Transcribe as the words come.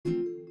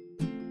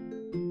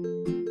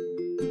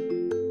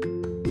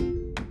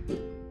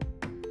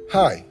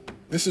Hi,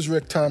 this is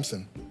Rick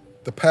Thompson,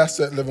 the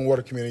pastor at Living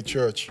Water Community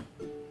Church.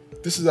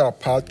 This is our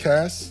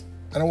podcast,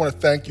 and I want to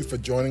thank you for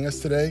joining us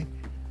today.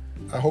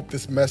 I hope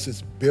this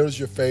message builds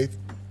your faith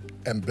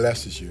and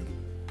blesses you.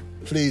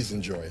 Please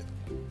enjoy it.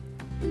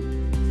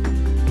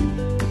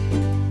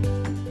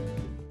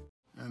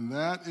 And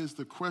that is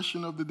the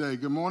question of the day.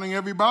 Good morning,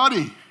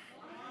 everybody.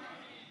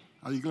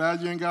 Are you glad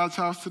you're in God's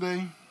house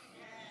today?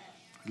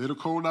 A little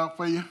cold out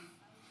for you?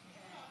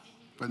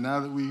 But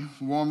now that we've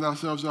warmed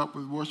ourselves up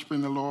with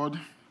worshiping the Lord,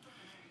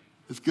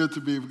 it's good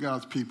to be with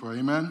God's people.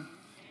 Amen?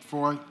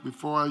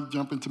 Before I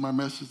jump into my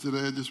message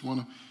today, I just want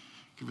to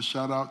give a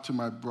shout out to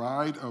my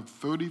bride of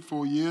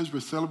 34 years.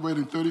 We're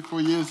celebrating 34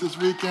 years this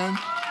weekend.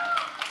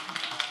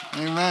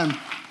 Amen.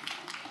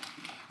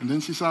 And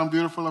didn't she sound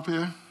beautiful up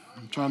here?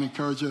 I'm trying to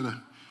encourage her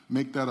to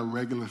make that a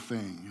regular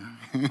thing.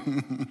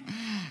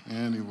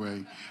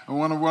 Anyway, I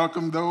want to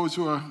welcome those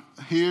who are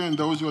here and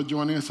those who are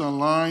joining us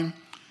online.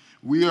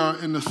 We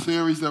are in a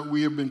series that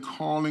we have been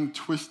calling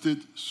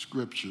Twisted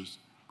Scriptures.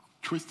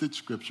 Twisted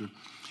Scripture.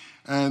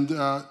 And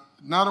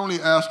not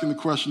only asking the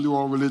question, do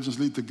all religions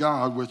lead to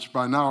God, which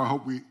by now I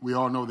hope we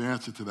all know the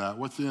answer to that.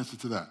 What's the answer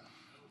to that?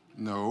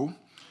 No.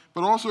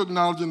 But also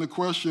acknowledging the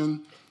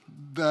question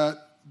that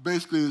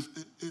basically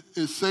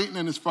is Satan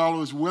and his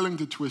followers willing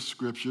to twist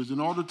Scriptures in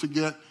order to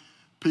get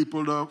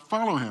people to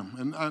follow him?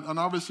 And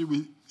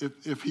obviously,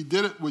 if he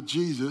did it with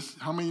Jesus,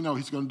 how many know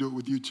he's going to do it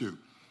with you too?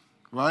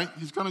 Right?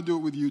 He's going to do it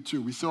with you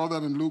too. We saw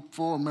that in Luke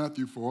 4 and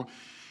Matthew 4,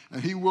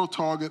 and he will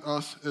target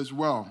us as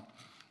well.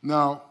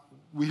 Now,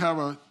 we have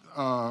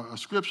a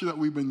scripture that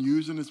we've been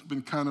using. It's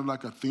been kind of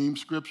like a theme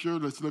scripture.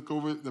 Let's look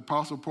over it. The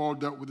Apostle Paul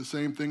dealt with the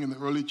same thing in the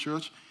early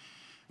church.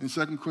 In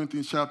 2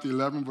 Corinthians chapter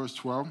 11, verse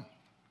 12,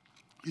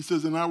 he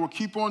says, "And I will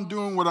keep on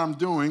doing what I'm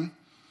doing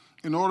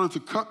in order to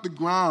cut the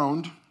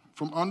ground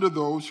from under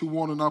those who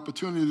want an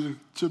opportunity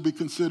to be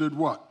considered"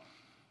 what?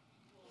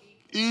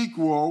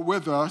 Equal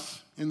with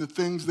us in the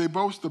things they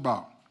boast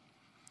about.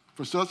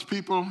 "For such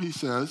people," he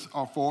says,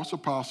 "are false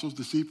apostles,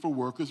 deceitful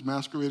workers,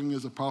 masquerading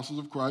as apostles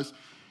of Christ.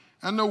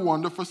 And no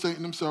wonder, for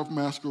Satan himself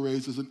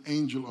masquerades as an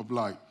angel of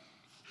light.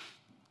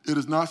 It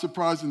is not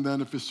surprising then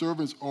if his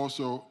servants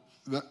also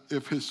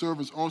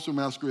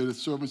masquerade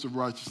as servants of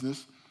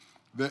righteousness,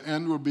 their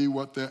end will be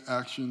what their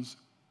actions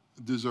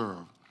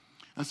deserve."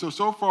 And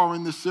so far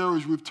in this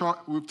series, we've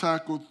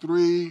tackled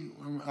three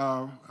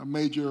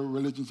major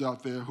religions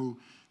out there who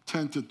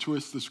tend to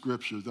twist the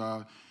Scriptures.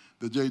 The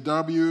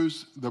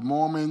JWs, the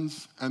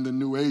Mormons, and the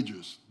New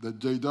Agers. The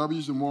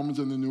JWs, the Mormons,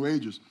 and the New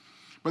Agers.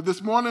 But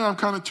this morning, I'm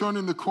kind of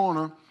turning the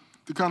corner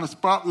to kind of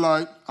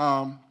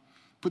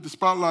put the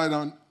spotlight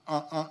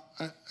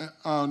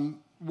on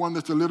one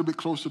that's a little bit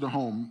closer to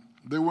home.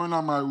 They weren't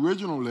on my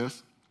original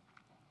list,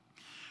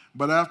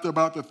 but after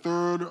about the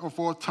third or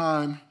fourth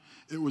time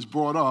it was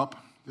brought up,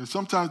 and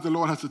sometimes the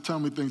Lord has to tell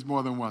me things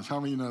more than once. How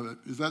many know that?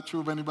 Is that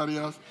true of anybody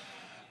else?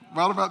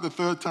 About the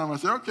third time, I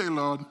said, "Okay,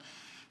 Lord."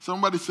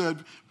 Somebody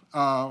said,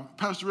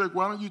 "Pastor Rick,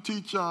 why don't you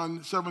teach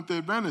on Seventh-day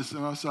Adventists?"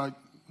 And I was like,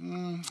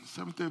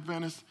 Seventh-day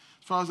Adventists?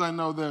 As far as I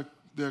know,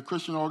 they're a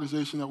Christian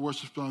organization that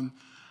worships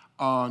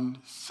on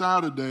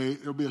Saturday.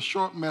 It'll be a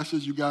short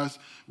message. You guys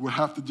will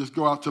have to just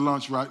go out to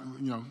lunch, right?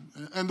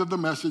 End of the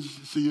message.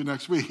 See you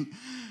next week.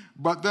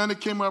 But then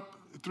it came up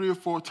 3 or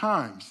 4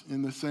 times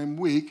in the same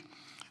week.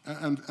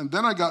 And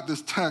then I got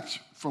this text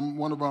from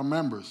one of our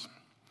members.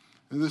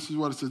 And this is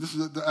what it says. This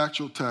is the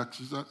actual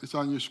text. It's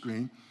on your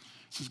screen.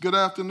 It says, "Good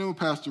afternoon,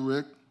 Pastor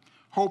Rick.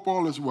 Hope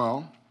all is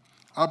well.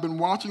 I've been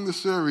watching the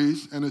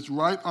series, and it's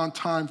right on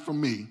time for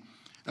me,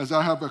 as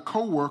I have a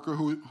coworker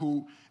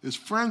who is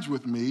friends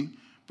with me,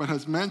 but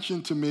has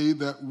mentioned to me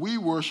that we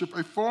worship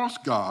a false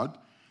God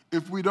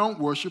if we don't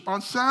worship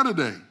on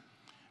Saturday,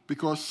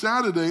 because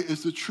Saturday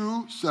is the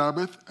true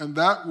Sabbath, and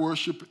that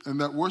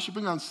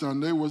worshiping on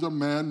Sunday was a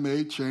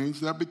man-made change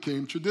that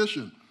became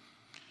tradition.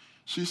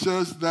 She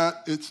says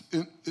that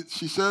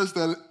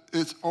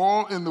it's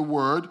all in the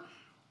Word,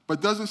 but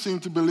doesn't seem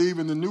to believe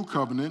in the New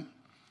Covenant.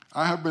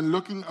 I have been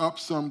looking up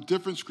some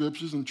different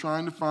scriptures and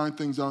trying to find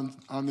things on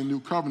the New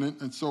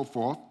Covenant and so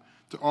forth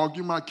to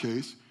argue my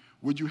case.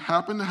 Would you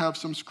happen to have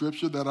some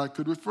scripture that I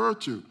could refer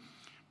to?"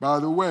 By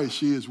the way,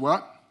 she is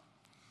what?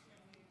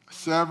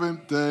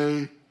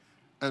 Seventh-day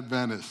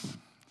Adventist.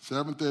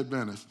 Seventh-day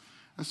Adventist.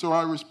 And so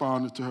I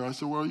responded to her. I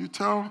said, "Well, you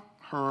tell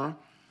her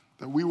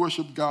that we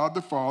worship God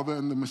the Father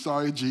and the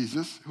Messiah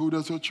Jesus. Who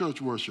does her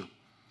church worship?"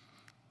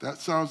 That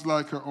sounds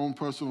like her own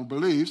personal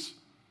beliefs.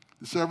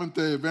 The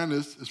Seventh-day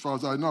Adventists, as far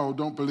as I know,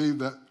 don't believe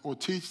that or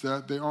teach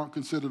that. They aren't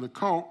considered a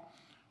cult,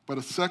 but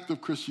a sect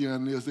of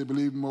Christianity, as they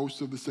believe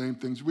most of the same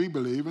things we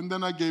believe. And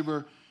then I gave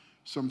her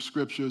some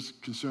scriptures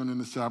concerning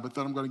the Sabbath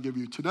that I'm going to give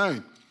you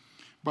today.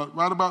 But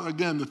right about,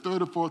 again, the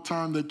third or fourth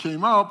time they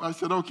came up, I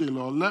said, "Okay,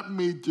 Lord, let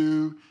me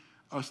do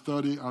a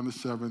study on the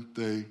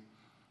Seventh-day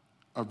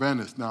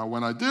Adventists." Now,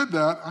 when I did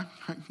that,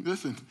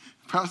 listen,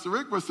 Pastor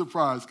Rick was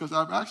surprised because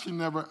I've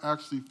never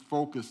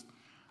focused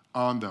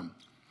on them.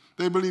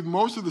 They believe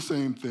most of the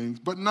same things,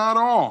 but not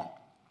all.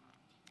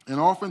 And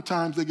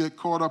oftentimes they get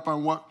caught up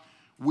on what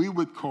we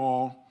would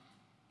call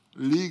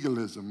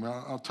legalism.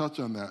 I'll touch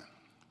on that.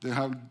 They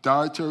have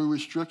dietary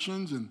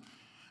restrictions, and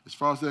as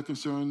far as they're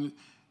concerned,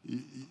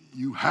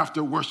 you have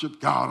to worship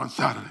God on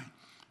Saturday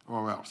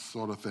or else,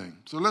 sort of thing.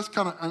 So let's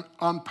kind of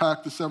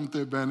unpack the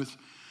Seventh-day Adventists.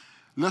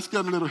 Let's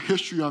get a little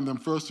history on them,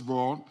 first of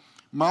all.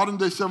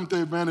 Modern-day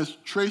Seventh-day Adventists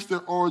trace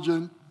their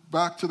origin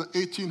back to the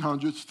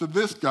 1800s to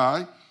this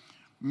guy,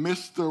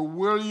 Mr.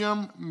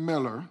 William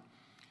Miller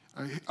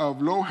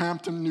of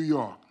Lowhampton, New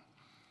York.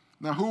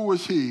 Now, who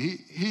was he?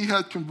 He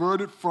had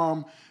converted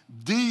from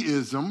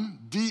deism,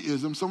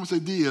 someone say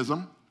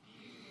deism.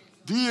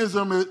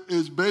 Deism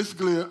is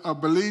basically a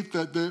belief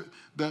that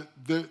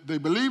they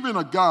believe in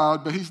a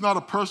God, but he's not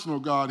a personal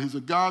God. He's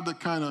a God that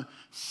kind of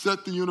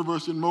set the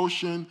universe in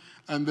motion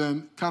and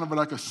then kind of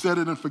like a set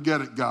it and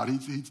forget it God.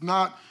 He's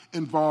not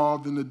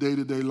involved in the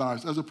day-to-day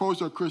lives, as opposed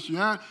to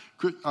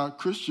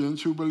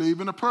Christians who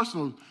believe in a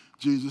personal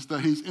Jesus,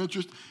 that he's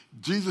interested.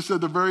 Jesus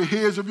said the very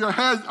hairs of your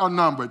head are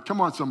numbered. Come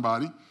on,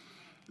 somebody.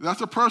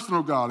 That's a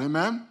personal God,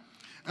 amen?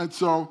 And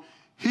so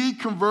he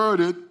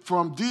converted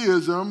from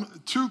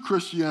deism to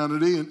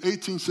Christianity in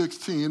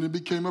 1816 and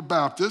became a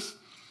Baptist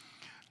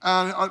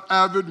and an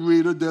avid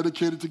reader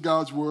dedicated to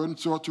God's word and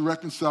sought to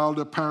reconcile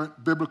the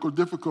apparent biblical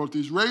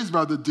difficulties raised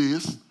by the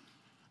deists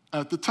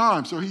at the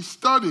time. So he's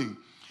studying.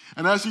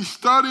 And as he's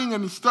studying,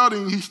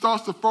 he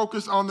starts to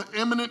focus on the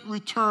imminent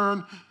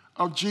return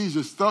of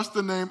Jesus. Thus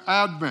the name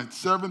Advent,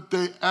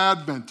 Seventh-day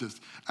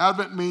Adventist.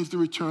 Advent means the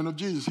return of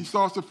Jesus. He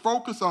starts to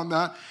focus on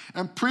that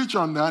and preach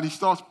on that. He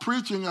starts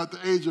preaching at the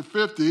age of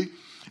 50,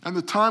 and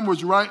the time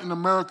was right in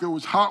America. It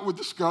was hot with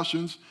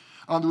discussions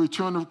on the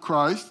return of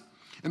Christ.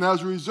 And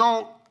as a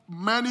result,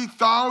 many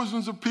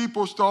thousands of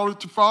people started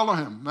to follow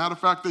him. Matter of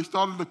fact, they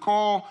started to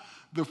call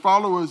the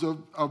followers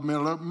of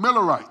Miller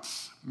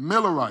Millerites.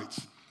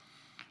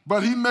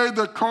 But he made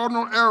the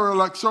cardinal error,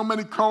 like so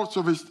many cults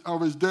of his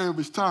day, of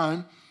his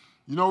time.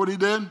 You know what he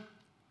did?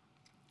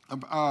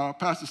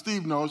 Pastor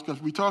Steve knows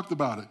because we talked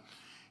about it.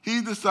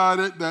 He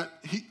decided that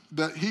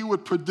he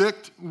would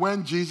predict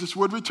when Jesus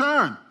would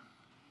return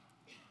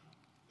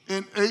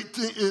in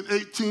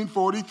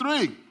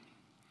 1843.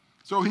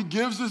 So he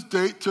gives this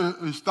date to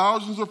his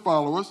thousands of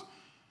followers,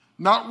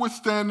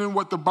 notwithstanding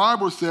what the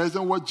Bible says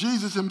and what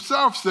Jesus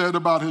himself said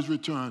about his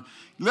return.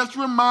 Let's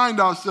remind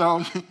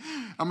ourselves,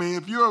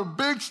 if you're a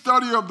big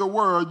study of the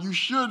Word, you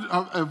should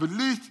have at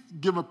least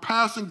give a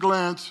passing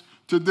glance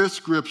to this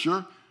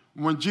scripture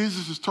when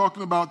Jesus is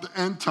talking about the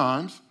end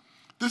times.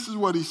 This is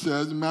what he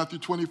says in Matthew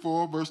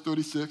 24, verse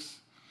 36.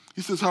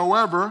 He says,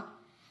 however,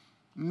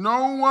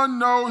 no one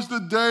knows the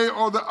day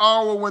or the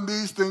hour when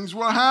these things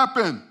will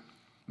happen,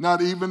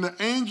 not even the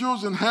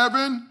angels in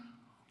heaven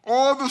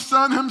or the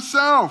Son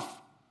himself.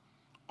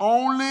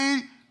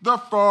 Only the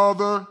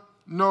Father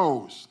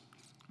knows.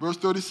 Verse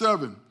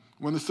 37,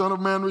 when the Son of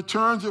Man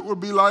returns, it will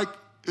be like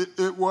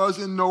it was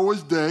in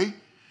Noah's day.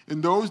 In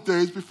those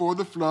days before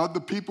the flood,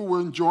 the people were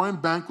enjoying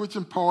banquets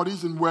and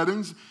parties and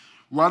weddings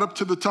right up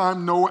to the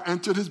time Noah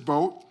entered his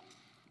boat.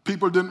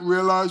 People didn't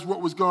realize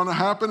what was going to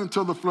happen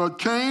until the flood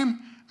came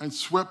and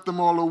swept them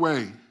all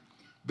away.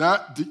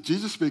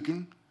 Jesus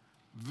speaking,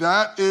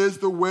 that is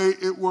the way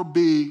it will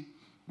be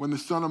when the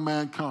Son of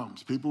Man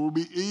comes. People will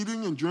be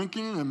eating and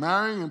drinking and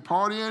marrying and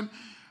partying,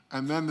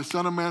 and then the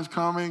Son of Man's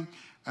coming,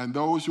 and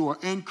those who are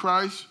in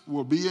Christ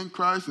will be in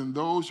Christ, and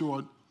those who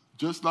are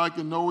just like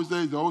in Noah's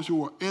days, those who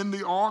were in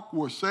the ark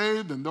were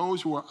saved, and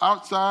those who were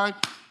outside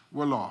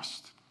were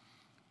lost.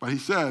 But he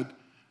said,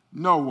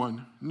 no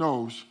one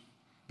knows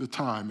the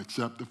time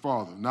except the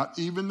Father, not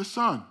even the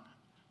Son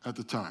at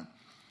the time.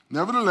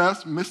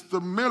 Nevertheless,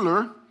 Mr.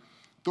 Miller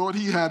thought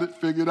he had it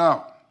figured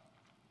out.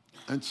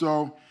 And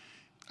so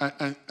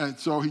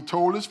he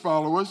told his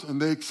followers,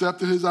 and they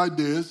accepted his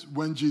ideas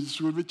when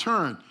Jesus would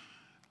return,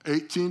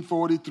 between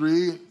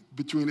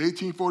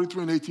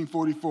 1843 and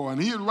 1844.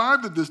 And he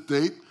arrived at this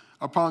date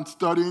upon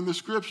studying the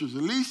scriptures.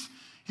 At least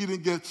he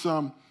didn't get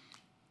some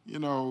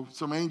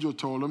angel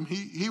told him.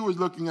 He was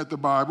looking at the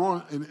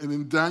Bible, and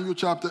in Daniel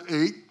chapter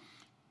 8,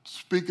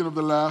 speaking of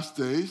the last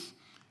days,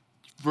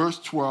 verse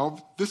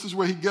 12, this is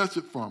where he gets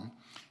it from.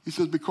 He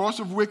says, because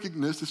of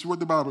wickedness, this is what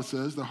the Bible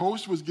says, the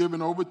host was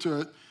given over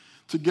to it,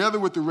 together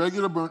with the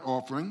regular burnt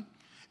offering.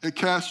 It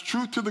cast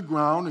truth to the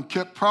ground and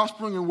kept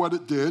prospering in what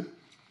it did.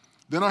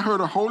 Then I heard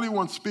a holy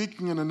one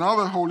speaking, and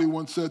another holy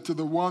one said to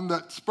the one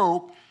that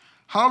spoke,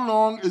 how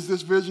long is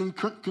this vision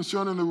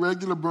concerning the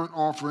regular burnt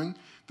offering,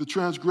 the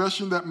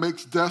transgression that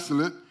makes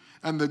desolate,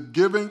 and the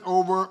giving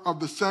over of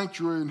the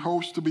sanctuary and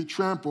host to be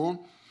trampled?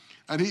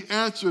 And he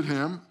answered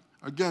him,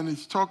 again, we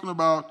talked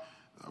about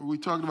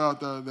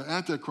the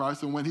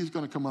Antichrist and when he's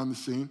going to come on the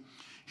scene.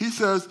 He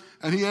says,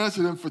 and he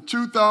answered him, for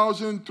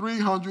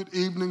 2,300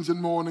 evenings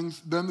and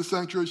mornings, then the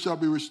sanctuary shall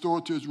be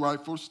restored to its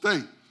rightful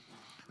state.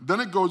 Then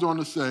it goes on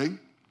to say,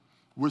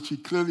 which he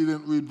clearly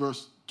didn't read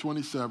verse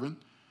 27,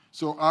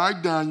 so I,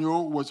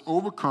 Daniel, was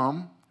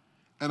overcome,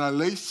 and I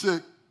lay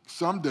sick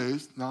some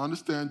days. Now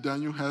understand,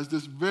 Daniel has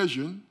this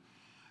vision,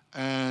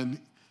 and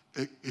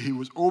he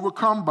was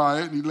overcome by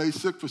it, and he lay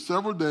sick for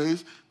several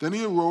days. Then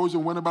he arose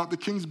and went about the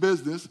king's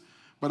business.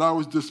 But I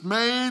was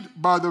dismayed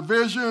by the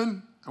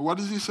vision, and what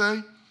does he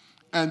say?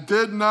 And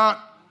did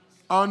not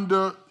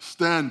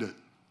understand it.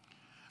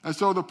 And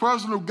so the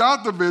person who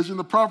got the vision,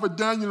 the prophet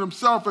Daniel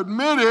himself,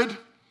 admitted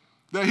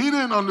that he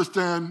didn't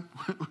understand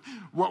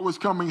what was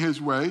coming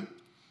his way.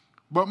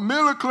 But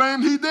Miller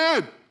claimed he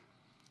did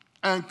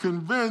and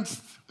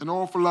convinced an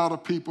awful lot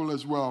of people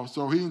as well.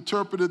 So he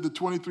interpreted the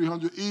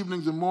 2300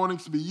 evenings and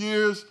mornings to be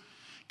years,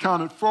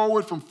 counted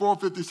forward from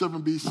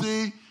 457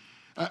 BC,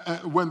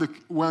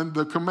 when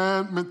the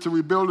commandment to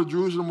rebuild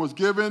Jerusalem was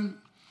given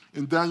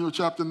in Daniel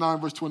chapter 9,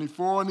 verse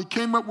 24. And he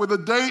came up with a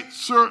date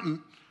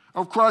certain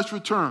of Christ's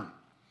return.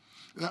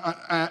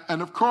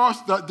 And of course,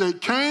 that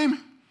date came,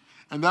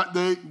 and that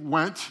date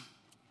went,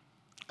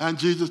 and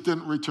Jesus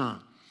didn't return.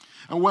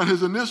 And when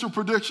his initial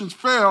predictions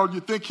failed, you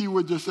think he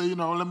would just say,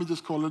 let me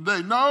just call it a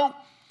day. No,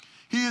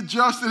 he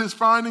adjusted his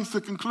findings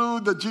to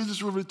conclude that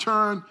Jesus would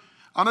return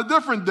on a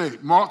different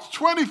date, March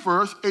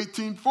 21st,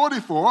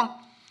 1844,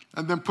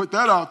 and then put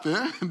that out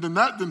there, and then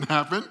that didn't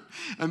happen.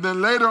 And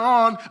then later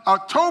on,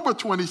 October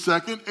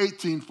 22nd,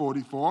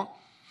 1844.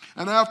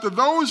 And after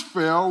those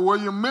failed,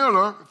 William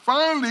Miller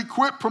finally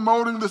quit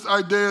promoting this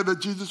idea that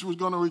Jesus was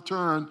going to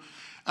return,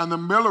 and the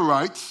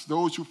Millerites,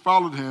 those who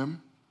followed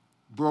him,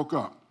 broke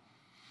up.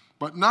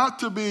 But not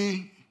to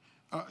be,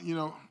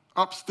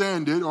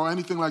 upstanding or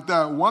anything like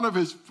that. One of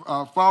his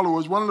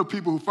followers, one of the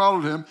people who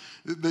followed him,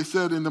 they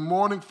said in the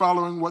morning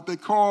following, what they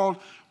called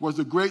was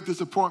a great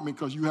disappointment,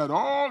 because you had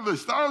all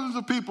these thousands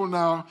of people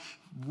now,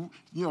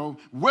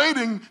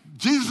 waiting.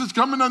 Jesus is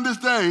coming on this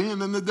day, and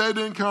then the day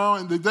didn't come,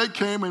 and the day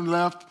came and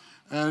left,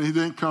 and he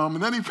didn't come.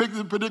 And then he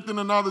predicted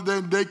another day,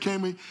 and the day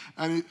came,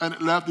 and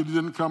it left, and he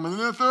didn't come. And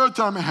then the third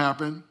time it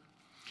happened.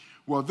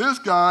 Well, this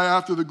guy,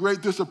 after the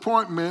great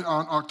disappointment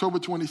on October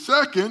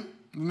 22nd,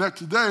 the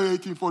next day,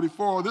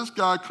 1844, this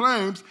guy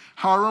claims,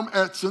 Hiram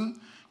Edson,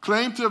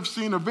 claimed to have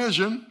seen a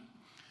vision,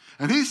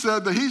 and he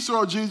said that he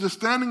saw Jesus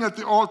standing at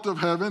the altar of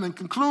heaven and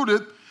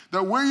concluded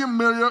that William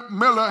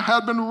Miller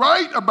had been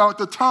right about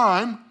the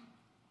time,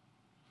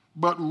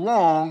 but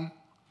wrong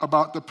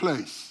about the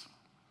place.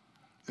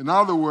 In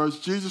other words,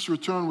 Jesus'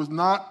 return was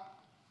not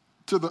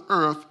to the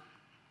earth,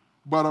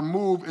 but a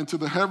move into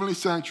the heavenly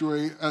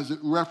sanctuary, as it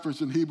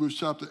referenced in Hebrews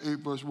chapter 8,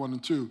 verse 1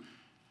 and 2,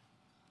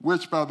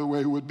 which, by the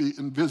way, would be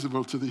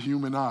invisible to the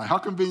human eye. How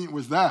convenient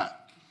was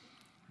that?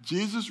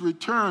 Jesus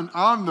returned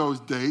on those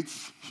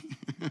dates,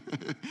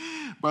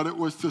 but it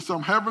was to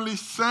some heavenly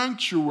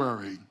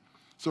sanctuary.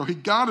 So he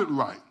got it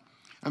right.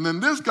 And then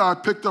this guy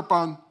picked up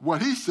on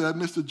what he said.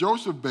 Mr.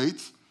 Joseph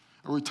Bates,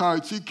 a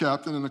retired sea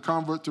captain and a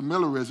convert to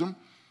Millerism,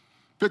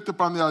 picked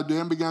up on the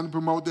idea and began to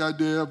promote the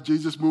idea of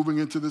Jesus moving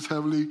into this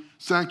heavenly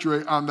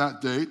sanctuary on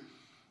that date,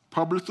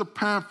 published a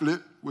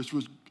pamphlet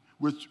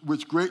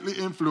which greatly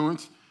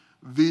influenced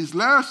these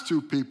last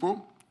two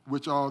people,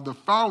 which are the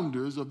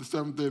founders of the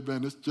Seventh-day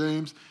Adventists,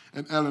 James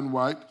and Ellen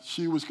White.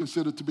 She was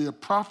considered to be a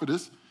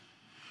prophetess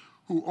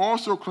who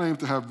also claimed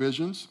to have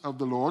visions of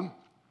the Lord.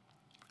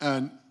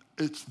 And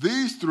it's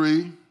these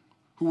three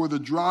who were the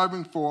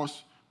driving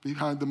force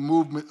behind the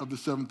movement of the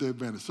Seventh-day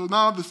Adventists. So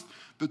now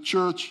the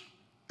church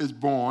is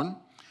born,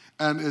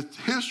 and its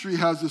history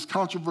has this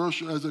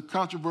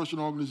controversial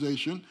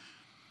organization,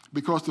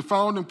 because the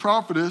founding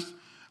prophetess,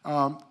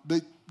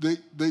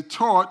 they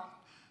taught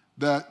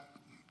that,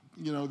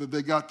 that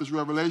they got this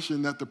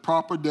revelation that the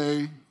proper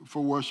day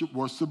for worship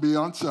was to be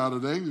on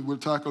Saturday. We'll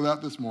tackle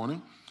that this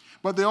morning.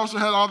 But they also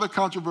had other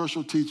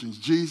controversial teachings.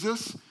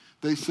 Jesus,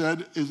 they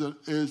said,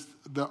 is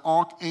the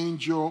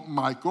archangel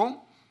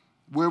Michael.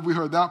 Where have we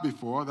heard that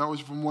before? That was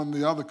from one of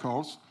the other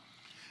cults.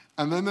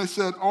 And then they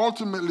said,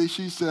 ultimately,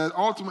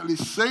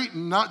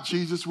 Satan, not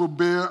Jesus, will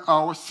bear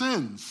our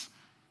sins.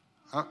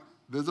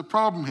 There's a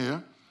problem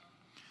here.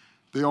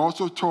 They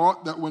also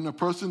taught that when a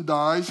person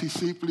dies, he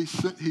simply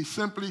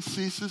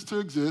ceases to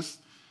exist,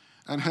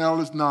 and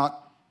hell is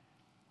not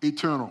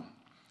eternal.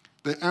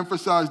 They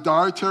emphasized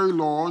dietary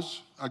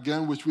laws,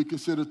 again, which we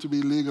consider to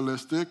be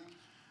legalistic,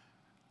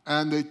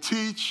 and they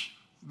teach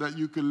that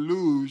you can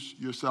lose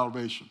your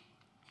salvation.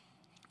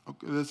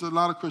 Okay, there's a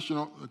lot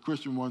of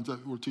Christian ones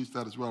that will teach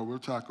that as well. We'll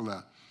tackle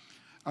that.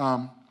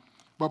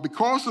 But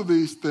because of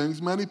these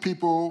things, many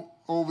people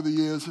over the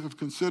years have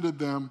considered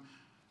them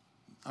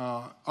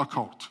a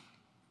cult.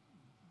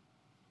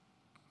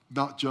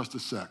 Not just a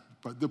sect,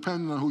 but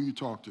depending on who you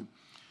talk to.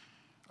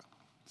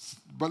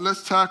 But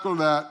let's tackle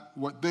that,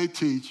 what they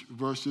teach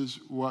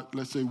versus what,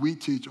 let's say, we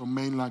teach or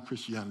mainline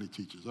Christianity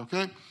teaches,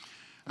 okay?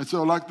 And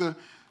so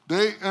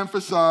they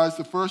emphasize,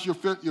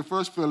 your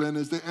first fill-in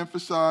is they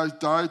emphasize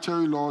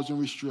dietary laws and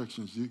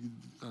restrictions.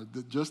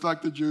 Just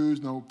like the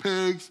Jews, no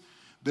pigs,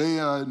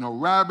 no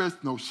rabbits,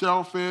 no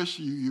shellfish.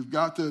 You've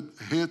got to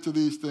adhere to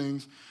these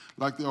things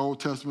like the Old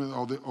Testament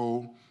or the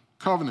Old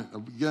Covenant,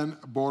 again,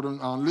 bordering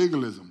on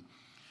legalism.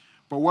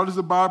 But what does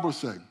the Bible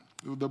say?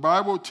 The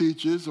Bible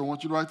teaches, I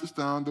want you to write this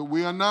down, that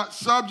we are not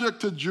subject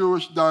to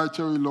Jewish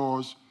dietary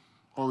laws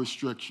or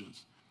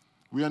restrictions.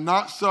 We are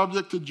not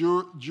subject to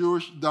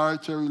Jewish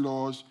dietary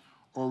laws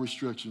or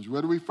restrictions.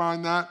 Where do we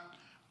find that?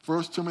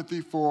 1 Timothy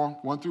 4,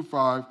 1 through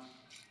 5.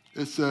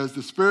 It says,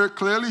 the Spirit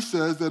clearly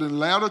says that in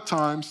latter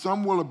times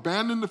some will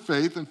abandon the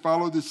faith and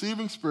follow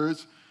deceiving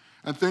spirits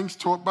and things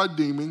taught by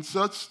demons.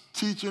 Such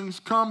teachings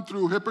come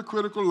through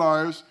hypocritical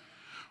liars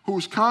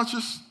whose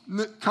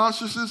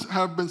consciences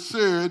have been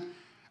seared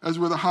as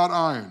with a hot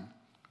iron.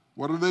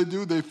 What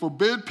do? They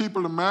forbid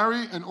people to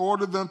marry and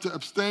order them to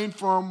abstain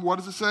from, what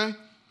does it say?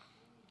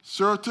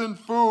 Certain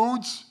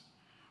foods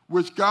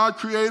which God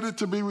created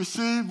to be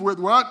received with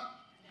what?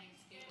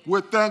 Thanksgiving.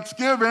 With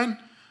thanksgiving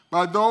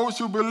by those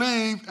who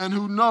believe and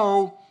who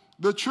know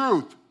the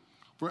truth.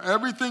 For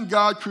everything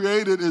God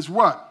created is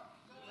what?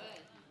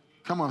 Good.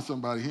 Come on,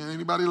 somebody.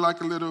 Anybody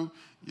like a little,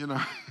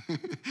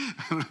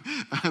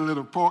 a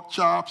little pork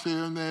chops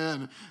here and there?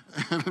 And,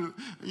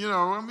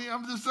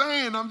 I'm just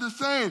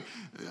saying.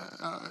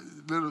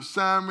 Little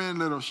salmon,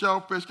 little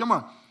shellfish. Come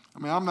on.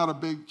 I'm not a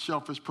big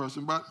shellfish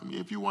person, but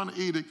if you want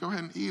to eat it, go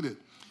ahead and eat it.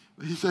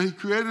 He said he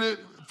created it,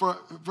 for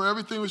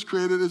everything was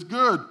created is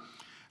good.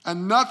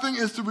 And nothing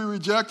is to be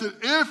rejected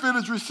if it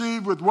is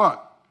received with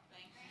what?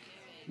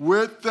 Thanksgiving.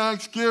 With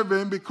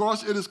thanksgiving,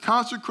 because it is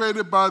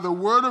consecrated by the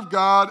word of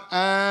God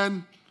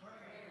and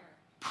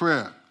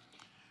prayer.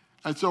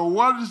 And so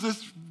what is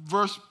this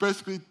verse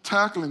basically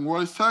tackling?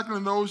 Well, it's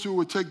tackling those who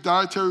would take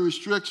dietary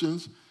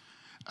restrictions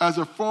as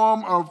a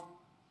form of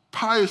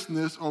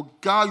piousness or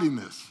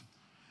godliness.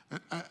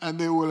 And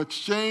they will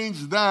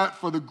exchange that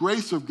for the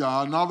grace of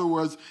God. In other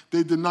words,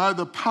 they deny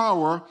the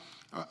power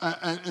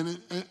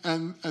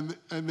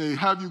and they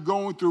have you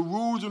going through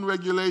rules and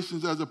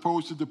regulations as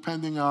opposed to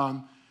depending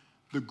on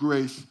the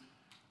grace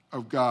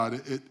of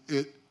God.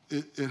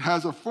 It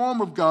has a form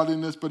of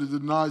godliness, but it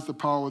denies the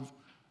power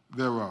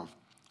thereof.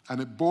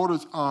 And it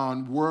borders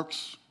on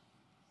works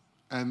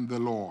and the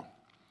law.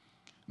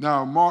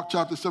 Now, Mark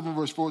chapter 7,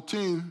 verse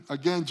 14,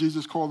 again,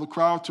 Jesus called the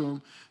crowd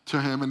to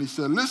him, and he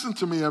said, listen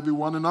to me,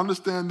 everyone, and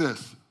understand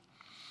this.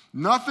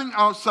 Nothing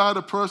outside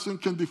a person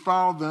can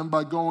defile them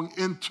by going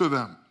into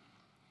them.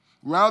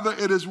 Rather,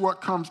 it is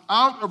what comes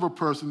out of a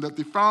person that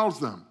defiles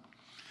them.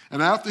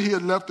 And after he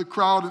had left the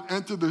crowd and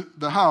entered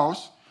the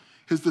house,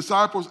 his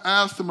disciples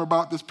asked him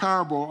about this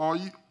parable.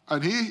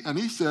 And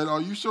he said,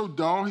 are you so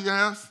dull, he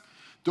asked?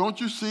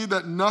 Don't you see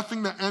that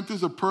nothing that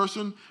enters a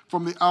person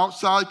from the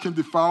outside can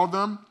defile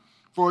them?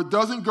 For it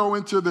doesn't go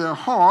into their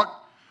heart,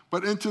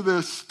 but into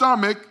their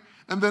stomach,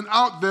 and then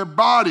out their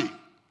body.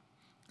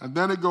 And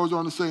then it goes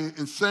on to say,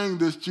 in saying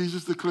this,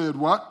 Jesus declared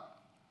what?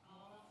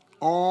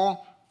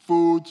 All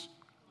foods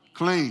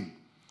clean.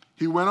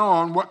 He went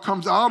on, what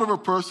comes out of a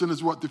person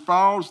is what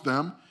defiles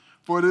them,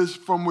 for it is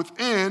from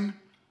within,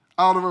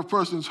 out of a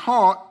person's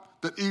heart,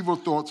 that evil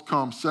thoughts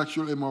come: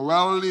 sexual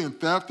immorality and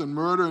theft and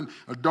murder and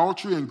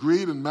adultery and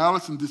greed and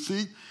malice and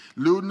deceit,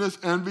 lewdness,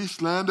 envy,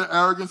 slander,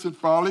 arrogance, and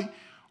folly.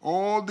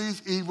 All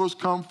these evils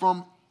come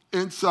from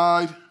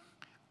inside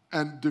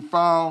and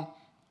defile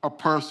a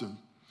person.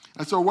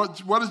 And so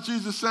what is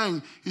Jesus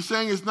saying? He's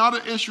saying it's not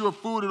an issue of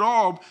food at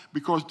all,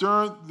 because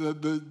during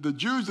the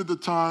Jews at the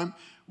time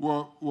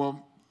were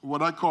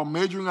what I call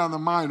majoring on the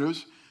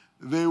minors.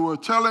 They were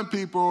telling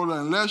people that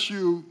unless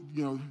you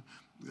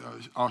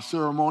are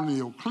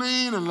ceremonial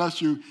clean,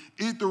 unless you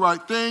eat the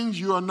right things,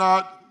 you are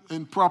not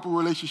in proper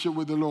relationship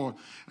with the Lord.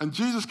 And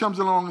Jesus comes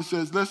along and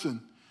says,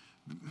 listen,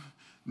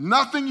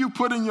 nothing you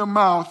put in your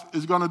mouth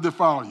is going to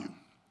defile you.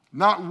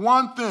 Not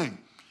one thing.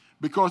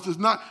 Because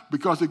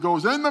it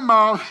goes in the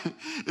mouth,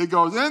 it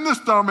goes in the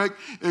stomach,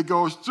 it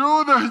goes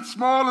through the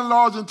small and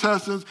large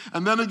intestines,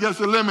 and then it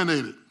gets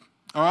eliminated.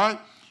 All right?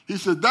 He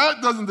said,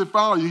 that doesn't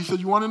defile you. He said,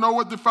 you want to know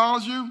what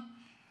defiles you?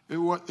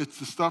 It's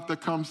the stuff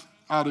that comes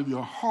out of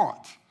your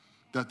heart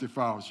that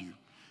defiles you.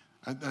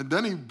 And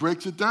then he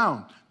breaks it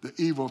down. The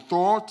evil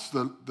thoughts,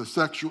 the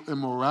sexual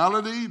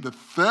immorality, the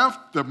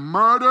theft, the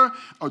murder,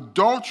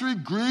 adultery,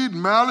 greed,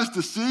 malice,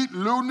 deceit,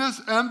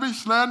 lewdness, envy,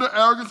 slander,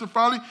 arrogance, and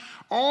folly.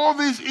 All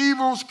these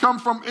evils come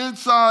from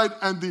inside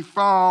and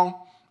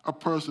defile a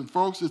person.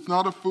 Folks, it's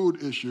not a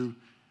food issue.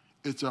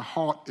 It's a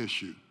heart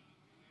issue.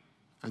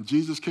 And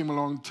Jesus came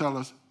along to tell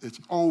us it's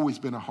always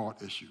been a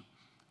heart issue.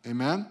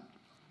 Amen?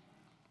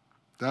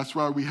 That's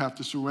why we have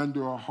to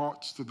surrender our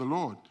hearts to the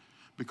Lord,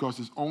 because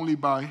it's only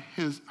by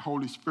his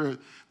Holy Spirit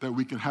that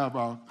we can have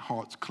our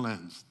hearts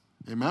cleansed.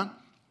 Amen?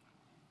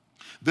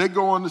 They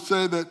go on to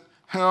say that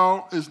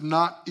hell is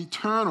not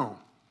eternal,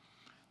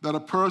 that a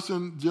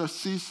person just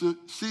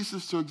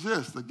ceases to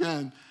exist.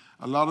 Again,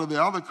 a lot of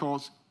the other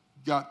cults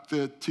got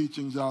their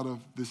teachings out of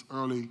this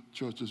early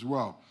church as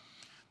well.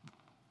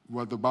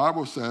 What the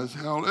Bible says,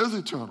 hell is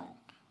eternal.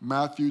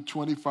 Matthew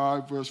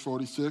 25, verse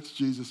 46,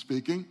 Jesus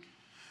speaking.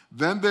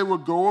 Then they will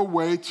go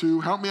away to,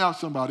 help me out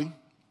somebody,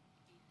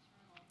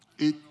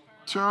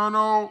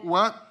 eternal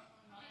what?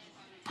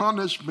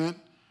 Punishment,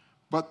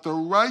 but the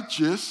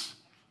righteous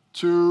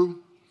to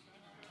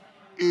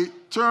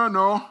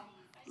eternal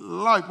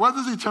life. What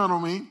does eternal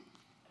mean?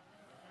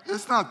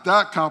 It's not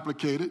that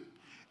complicated.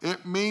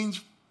 It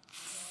means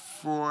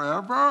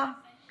forever.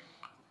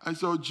 And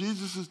so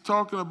Jesus is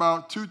talking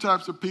about two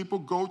types of people,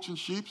 goats and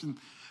sheep.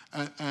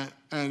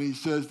 And he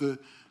says that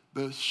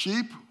the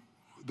sheep,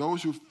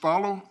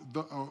 follow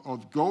or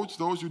goats,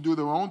 those who do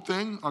their own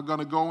thing, are going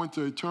to go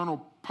into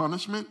eternal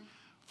punishment,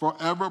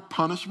 forever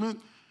punishment.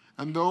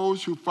 And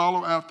those who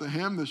follow after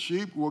him, the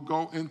sheep, will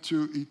go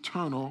into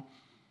eternal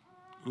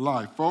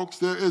life. Folks,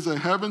 there is a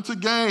heaven to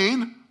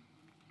gain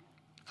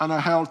and a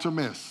hell to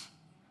miss.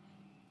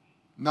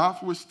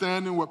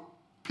 Notwithstanding what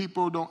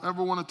people don't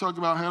ever want to talk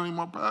about hell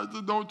anymore.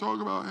 Pastor, don't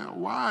talk about hell.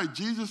 Why?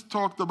 Jesus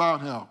talked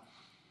about hell.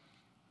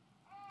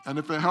 And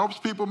if it helps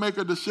people make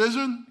a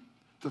decision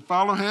to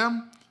follow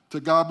him, to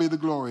God be the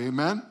glory.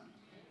 Amen?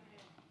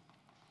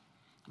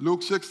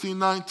 Luke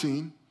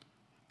 16:19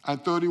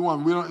 and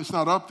 31. It's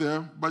not up there,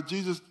 but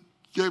Jesus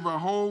gave a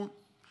whole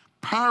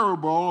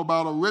parable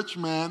about a rich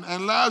man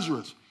and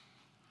Lazarus.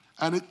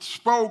 And it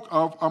spoke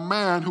of a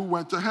man who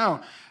went to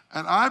hell.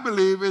 And I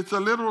believe it's a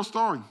literal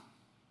story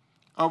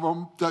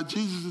that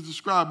Jesus is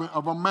describing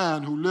of a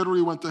man who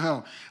literally went to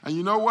hell. And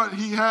you know what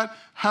he had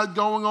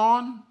going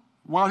on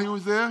while he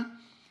was there?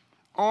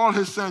 All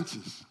his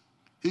senses.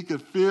 He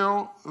could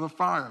feel the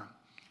fire.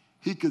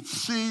 He could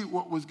see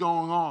what was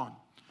going on.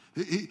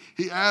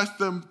 He asked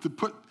them to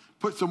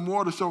put some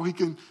water so he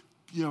can,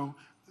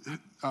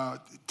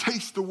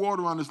 taste the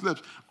water on his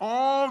lips.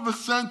 All the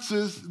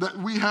senses that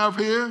we have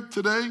here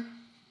today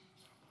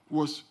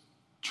was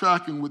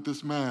tracking with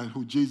this man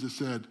who Jesus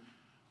said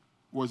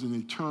was in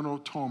eternal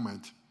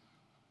torment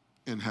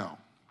in hell.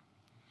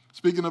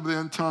 Speaking of the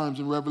end times,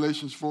 in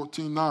Revelations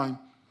 14:9,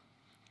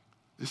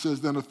 it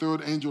says, then a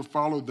third angel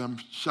followed them,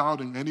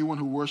 shouting, anyone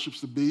who worships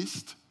the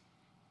beast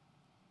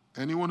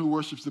and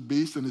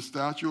his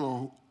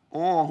statue,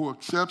 or who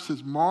accepts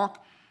his mark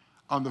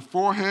on the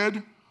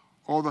forehead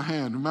or the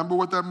hand. Remember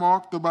what that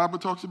mark the Bible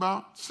talks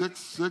about?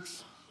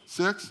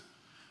 666.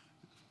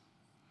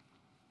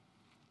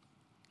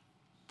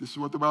 This is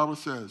what the Bible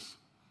says.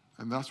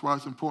 And that's why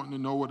it's important to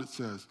know what it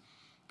says.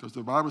 Because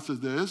the Bible says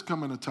there is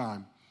coming a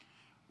time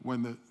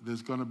when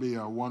there's going to be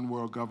a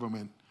one-world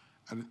government,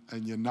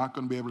 and you're not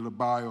going to be able to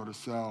buy or to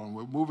sell. And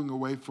we're moving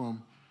away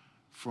from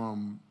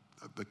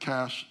the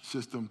cash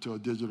system to a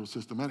digital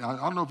system. And I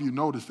don't know if you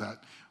noticed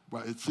that,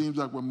 but it seems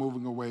like we're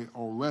moving away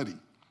already.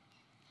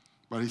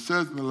 But he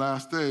says in the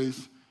last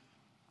days,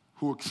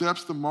 who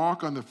accepts the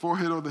mark on the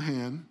forehead or the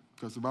hand,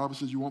 because the Bible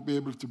says you won't be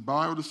able to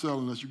buy or to sell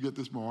unless you get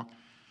this mark,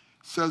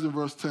 says in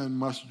verse 10,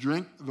 must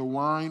drink the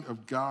wine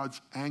of God's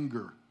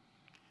anger.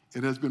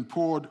 It has been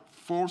poured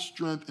full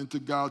strength into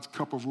God's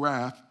cup of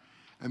wrath,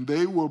 and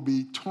they will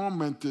be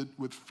tormented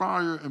with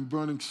fire and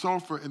burning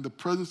sulfur in the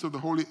presence of the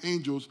holy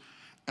angels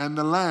and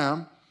the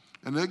Lamb.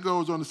 And it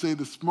goes on to say,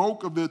 the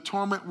smoke of their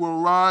torment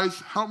will rise,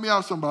 help me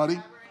out somebody,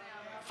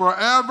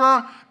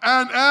 forever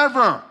and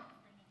ever.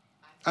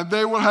 And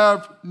they will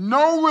have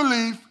no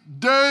relief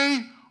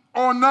day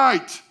or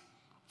night,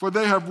 for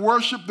they have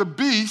worshipped the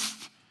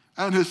beast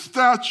and his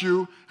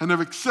statue and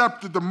have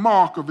accepted the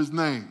mark of his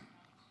name.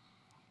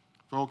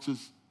 Folks,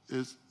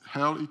 is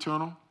hell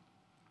eternal?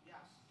 Yes.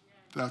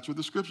 That's what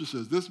the scripture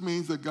says. This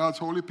means that God's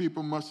holy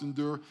people must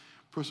endure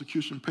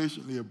persecution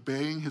patiently,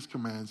 obeying his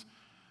commands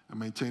and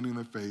maintaining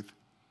their faith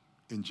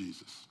in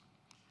Jesus.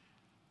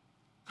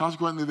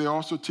 Consequently, they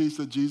also teach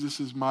that Jesus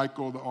is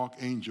Michael, the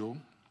archangel.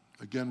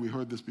 Again, we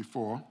heard this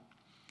before.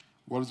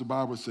 What does the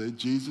Bible say?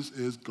 Jesus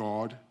is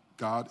God,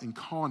 God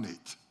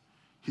incarnate.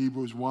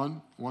 Hebrews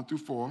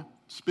 1:1-4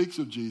 speaks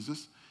of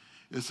Jesus.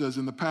 It says,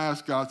 in the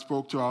past, God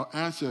spoke to our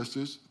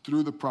ancestors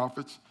through the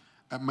prophets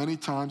at many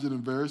times and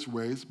in various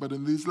ways. But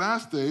in these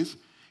last days,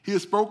 he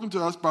has spoken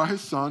to us by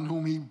his Son,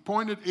 whom he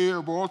appointed heir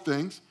of all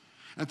things,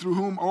 and through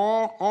whom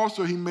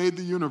also he made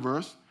the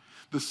universe.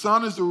 The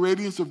Son is the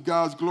radiance of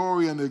God's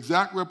glory and the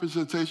exact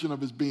representation of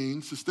his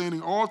being,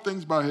 sustaining all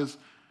things by his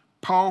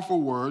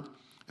powerful word.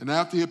 And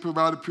after he had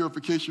provided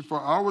purification for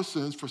our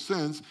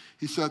sins,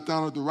 he sat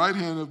down at the right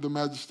hand of the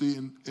majesty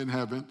in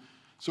heaven.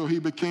 So he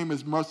became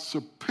as much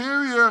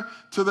superior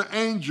to the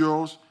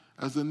angels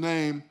as the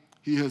name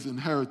he has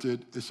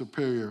inherited is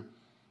superior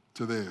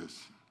to theirs.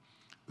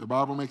 The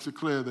Bible makes it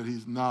clear that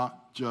he's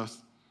not just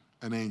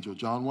an angel.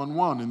 John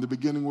 1:1, in the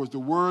beginning was the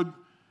Word.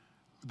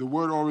 The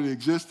Word already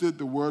existed.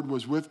 The Word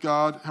was with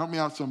God. Help me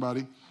out,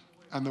 somebody.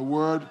 And the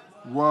Word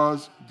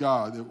was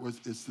God.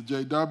 It's the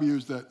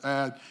JWs that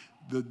add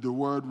the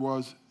Word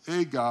was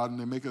a God, and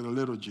they make it a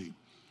little g.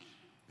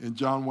 In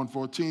John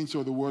 1:14,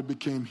 so the Word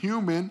became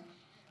human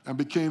and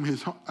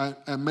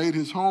made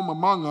his home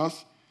among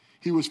us.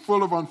 He was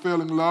full of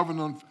unfailing love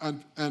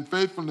and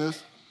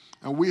faithfulness,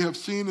 and we have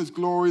seen his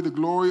glory, the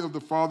glory of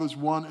the Father's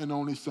one and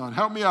only Son.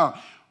 Help me out.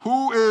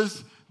 Who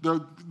is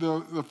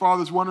the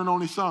Father's one and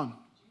only Son?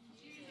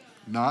 Jesus.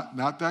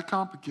 Not that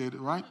complicated,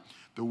 right?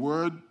 The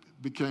Word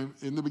became,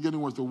 in the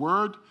beginning was the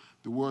Word.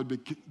 The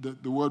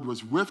Word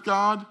was with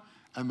God,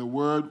 and the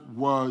Word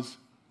was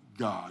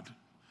God.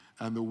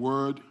 And the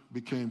Word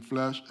became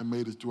flesh and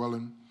made his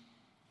dwelling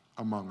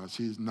among us.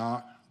 He is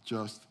not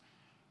just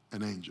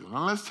an angel.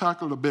 Now let's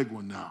tackle the big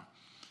one now.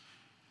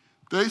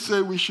 They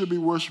say we should be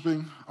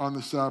worshiping on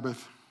the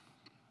Sabbath,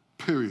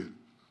 period.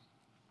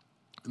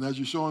 And as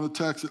you saw in the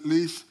text, at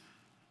least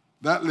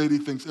that lady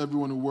thinks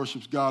everyone who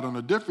worships God on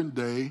a different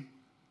day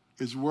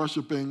is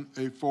worshiping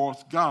a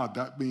false god.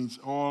 That means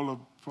all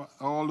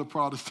the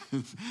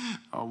Protestants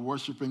are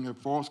worshiping a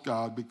false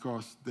god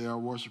because they are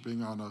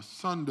worshiping on a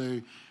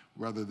Sunday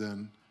rather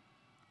than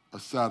a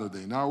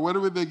Saturday. Now, where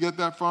do they get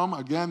that from?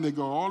 Again, they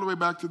go all the way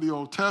back to the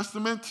Old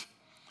Testament.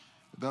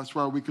 That's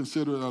why we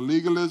consider it a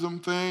legalism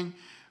thing,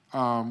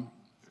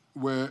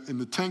 where in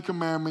the Ten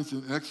Commandments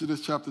in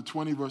Exodus chapter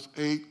 20, verse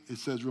 8, it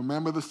says,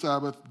 remember the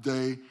Sabbath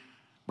day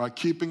by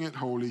keeping it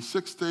holy.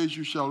 6 days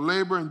you shall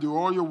labor and do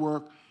all your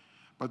work,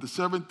 but the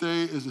seventh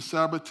day is a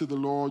Sabbath to the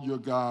Lord your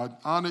God.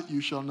 On it you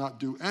shall not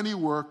do any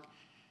work,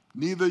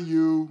 neither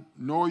you,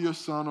 nor your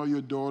son or your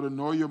daughter,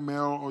 nor your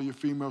male or your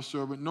female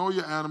servant, nor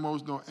your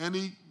animals, nor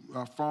any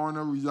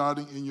foreigner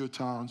residing in your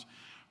towns.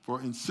 For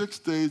in 6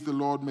 days the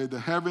Lord made the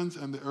heavens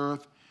and the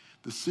earth,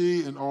 the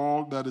sea and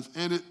all that is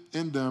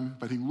in them,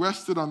 but he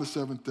rested on the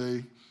seventh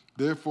day.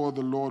 Therefore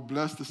the Lord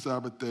blessed the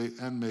Sabbath day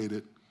and made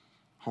it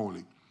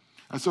holy.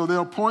 And so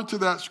they'll point to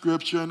that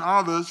scripture and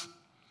others,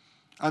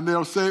 and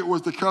they'll say it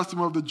was the custom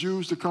of the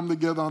Jews to come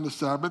together on the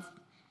Sabbath,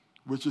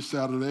 which is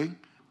Saturday,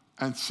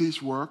 and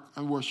cease work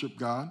and worship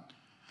God.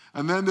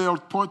 And then they'll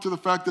point to the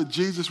fact that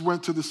Jesus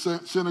went to the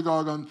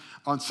synagogue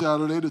on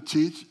Saturday to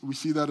teach. We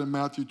see that in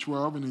Matthew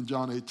 12 and in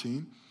John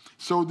 18.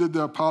 So did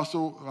the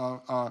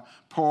apostle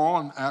Paul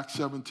in Acts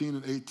 17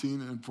 and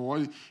 18 and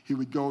 4. He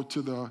would go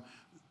to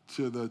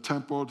the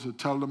temple to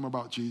tell them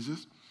about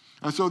Jesus.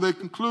 And so they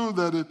conclude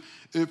that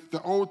if in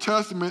the Old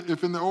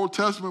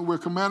Testament we're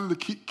commanded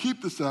to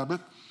keep the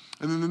Sabbath,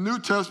 and in the New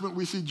Testament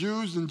we see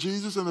Jews and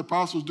Jesus and the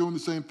apostles doing the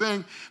same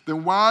thing,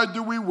 then why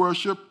do we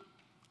worship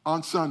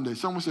on Sunday?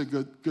 Someone say,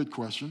 good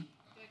question.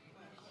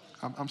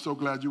 I'm so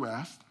glad you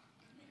asked.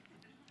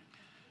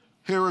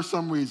 Here are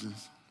some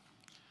reasons.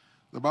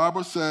 The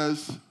Bible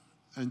says,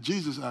 and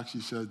Jesus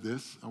actually said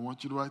this, I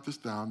want you to write this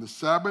down, the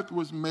Sabbath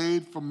was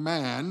made for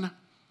man,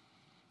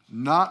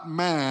 not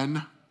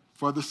man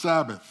for the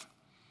Sabbath.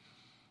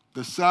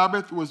 The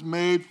Sabbath was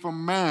made for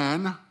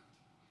man,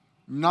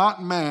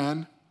 not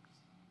man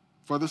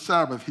for the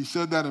Sabbath. He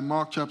said that in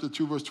Mark chapter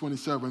 2, verse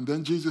 27.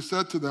 Then Jesus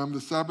said to them,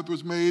 the Sabbath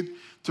was made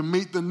to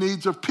meet the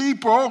needs of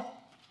people,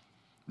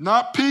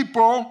 not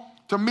people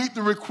to meet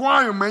the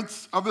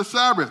requirements of the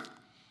Sabbath.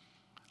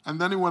 And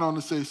then he went on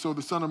to say, so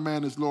the Son of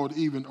Man is Lord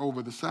even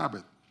over the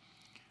Sabbath.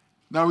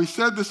 Now he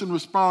said this in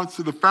response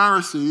to the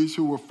Pharisees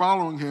who were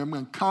following him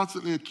and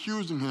constantly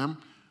accusing him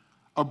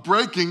of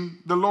breaking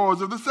the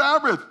laws of the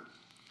Sabbath.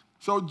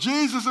 So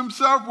Jesus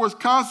himself was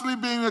constantly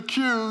being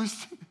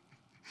accused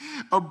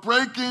of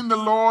breaking the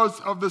laws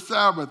of the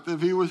Sabbath.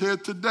 If he was here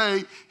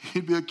today,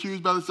 he'd be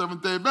accused by the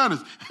Seventh-day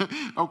Adventists.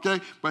 Okay?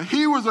 But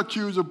he was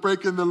accused of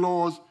breaking the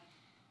laws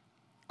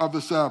of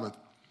the Sabbath.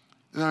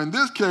 Now, in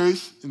this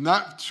case, in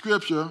that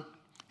scripture,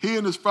 he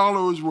and his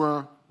followers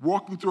were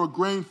walking through a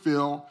grain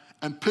field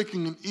and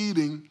picking and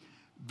eating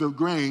the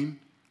grain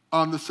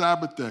on the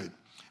Sabbath day.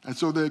 And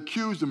so they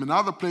accused him. In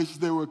other places,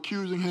 they were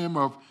accusing him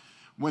of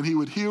when he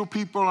would heal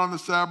people on the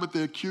Sabbath,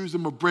 they accused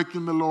him of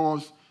breaking the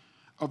laws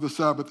of the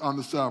Sabbath on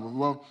the Sabbath.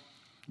 Well,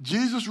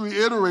 Jesus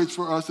reiterates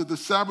for us that the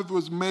Sabbath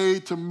was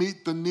made to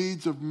meet the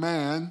needs of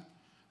man.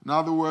 In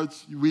other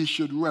words, we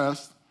should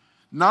rest.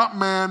 Not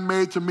man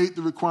made to meet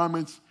the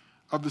requirements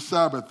of the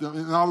Sabbath.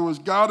 In other words,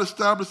 God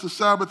established the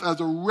Sabbath as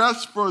a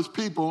rest for his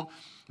people,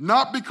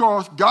 not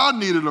because God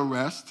needed a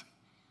rest.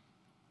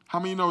 How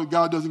many know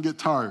God doesn't get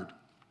tired?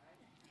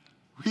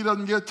 He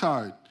doesn't get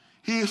tired.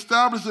 He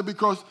established it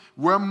because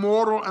we're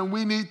mortal and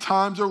we need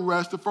times of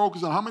rest to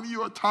focus on. How many of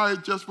you are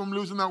tired just from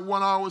losing that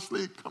 1 hour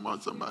sleep? Come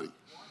on, somebody.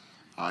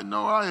 I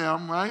know I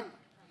am, right?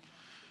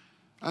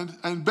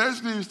 And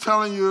basically he's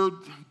telling you,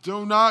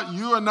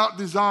 you are not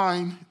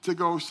designed to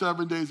go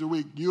 7 days a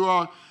week. You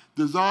are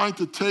designed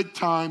to take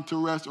time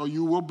to rest or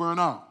you will burn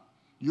out.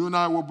 You and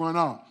I will burn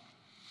out.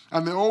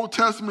 And the Old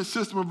Testament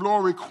system of law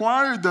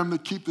required them to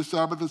keep the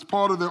Sabbath as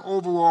part of their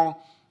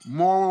overall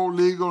moral,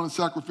 legal, and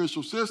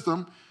sacrificial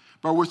system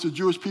by which the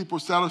Jewish people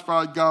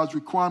satisfied God's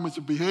requirements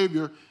of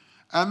behavior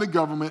and the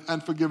government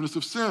and forgiveness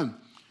of sin.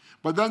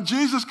 But then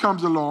Jesus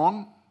comes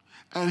along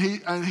and he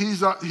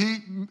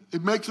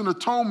makes an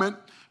atonement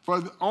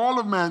for all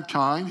of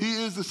mankind.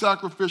 He is the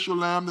sacrificial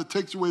lamb that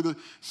takes away the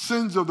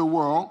sins of the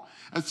world.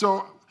 And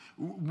so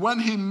when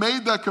he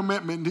made that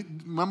commitment,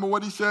 remember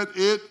what he said?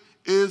 It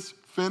is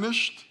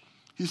finished.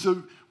 He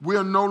said, we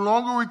are no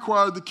longer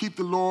required to keep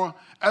the law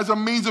as a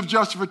means of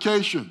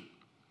justification,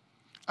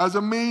 as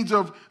a means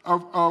of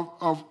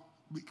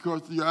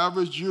because the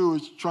average Jew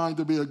is trying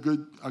to be a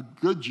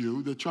good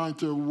Jew. They're trying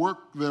to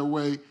work their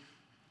way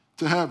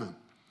to heaven.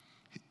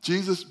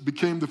 Jesus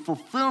became the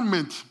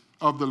fulfillment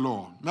of the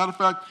law. Matter of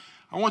fact,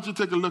 I want you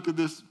to take a look at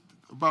this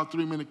about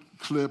 3-minute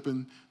clip,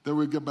 and then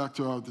we'll get back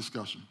to our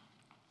discussion.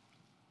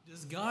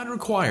 Does God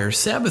require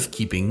Sabbath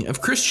keeping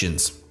of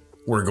Christians?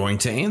 We're going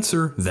to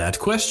answer that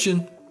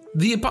question.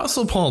 The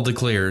Apostle Paul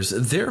declares,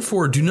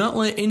 therefore do not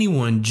let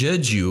anyone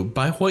judge you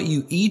by what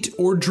you eat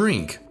or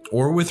drink,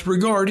 or with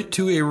regard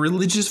to a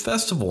religious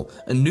festival,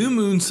 a new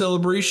moon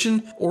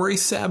celebration, or a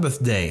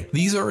Sabbath day.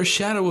 These are a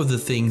shadow of the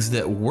things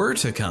that were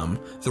to come.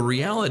 The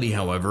reality,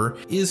 however,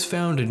 is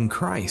found in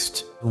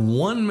Christ.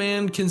 One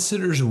man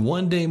considers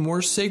one day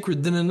more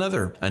sacred than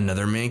another.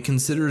 Another man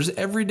considers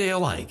every day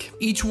alike.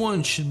 Each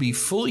one should be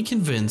fully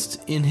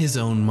convinced in his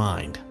own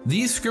mind.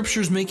 These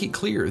scriptures make it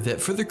clear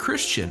that for the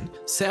Christian,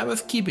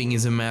 Sabbath keeping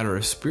is a matter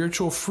of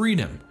spiritual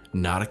freedom,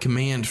 not a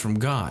command from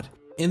God.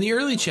 In the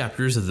early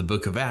chapters of the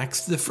book of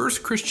Acts, the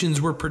first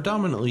Christians were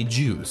predominantly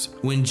Jews.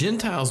 When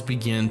Gentiles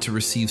began to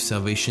receive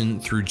salvation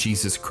through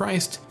Jesus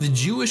Christ, the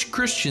Jewish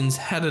Christians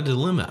had a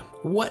dilemma.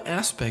 What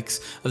aspects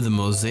of the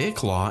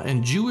Mosaic law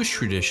and Jewish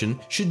tradition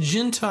should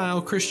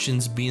Gentile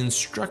Christians be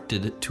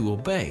instructed to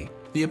obey?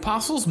 The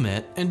apostles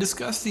met and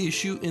discussed the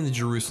issue in the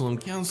Jerusalem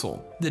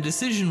Council. The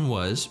decision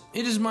was,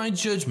 "It is my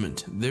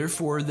judgment,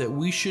 therefore, that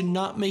we should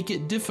not make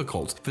it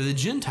difficult for the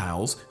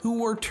Gentiles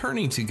who are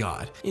turning to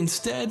God.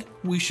 Instead,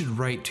 we should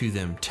write to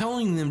them,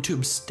 telling them to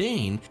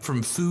abstain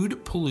from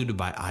food polluted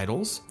by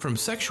idols, from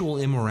sexual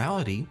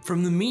immorality,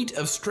 from the meat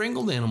of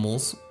strangled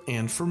animals,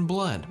 and from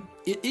blood."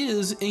 It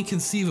is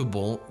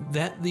inconceivable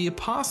that the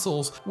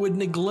apostles would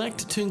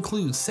neglect to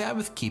include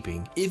Sabbath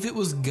keeping if it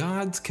was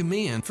God's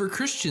command for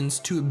Christians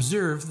to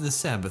observe the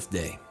Sabbath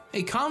day.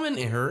 A common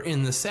error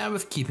in the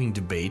Sabbath keeping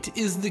debate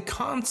is the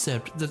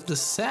concept that the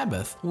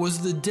Sabbath was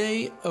the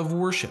day of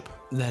worship.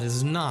 That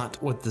is not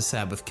what the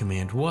Sabbath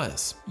command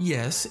was.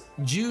 Yes,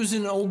 Jews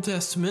in Old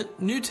Testament,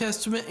 New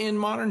Testament, and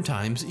modern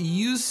times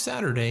use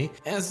Saturday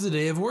as the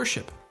day of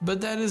worship,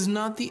 but that is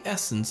not the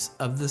essence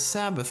of the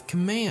Sabbath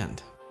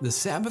command. The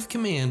Sabbath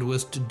command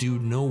was to do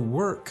no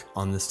work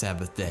on the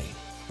Sabbath day.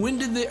 When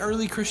did the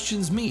early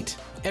Christians meet?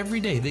 Every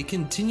day they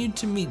continued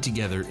to meet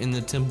together in the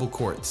temple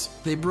courts.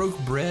 They broke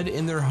bread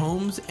in their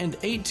homes and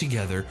ate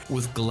together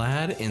with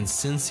glad and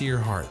sincere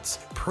hearts,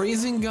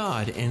 praising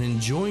God and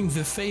enjoying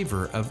the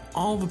favor of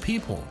all the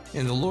people.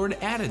 And the Lord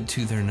added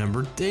to their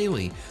number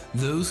daily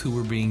those who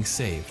were being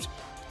saved.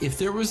 If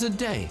there was a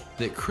day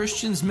that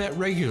Christians met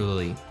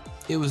regularly,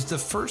 it was the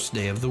first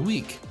day of the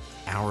week,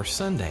 our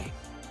Sunday.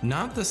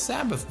 Not the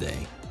Sabbath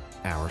day,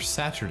 our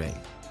Saturday.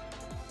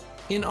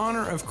 In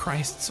honor of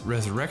Christ's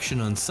resurrection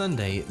on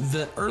Sunday,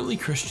 the early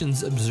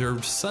Christians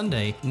observed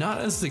Sunday not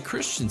as the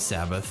Christian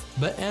Sabbath,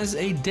 but as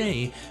a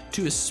day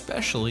to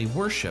especially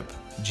worship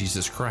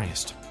Jesus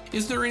Christ.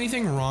 Is there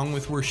anything wrong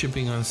with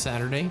worshiping on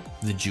Saturday,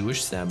 the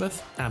Jewish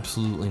Sabbath?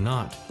 Absolutely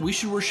not. We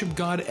should worship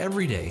God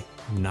every day,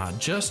 not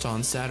just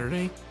on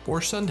Saturday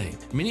or Sunday.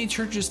 Many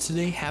churches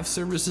today have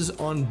services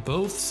on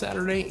both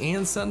Saturday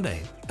and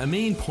Sunday. A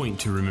main point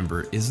to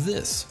remember is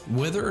this: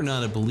 whether or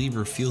not a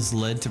believer feels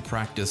led to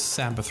practice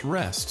Sabbath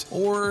rest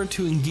or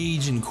to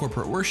engage in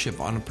corporate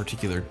worship on a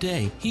particular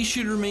day, he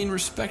should remain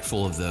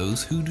respectful of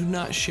those who do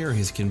not share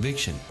his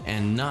conviction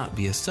and not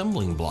be a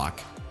stumbling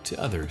block to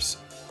others.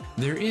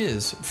 There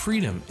is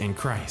freedom in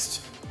Christ.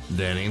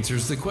 That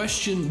answers the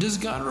question, does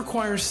God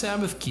require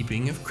Sabbath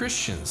keeping of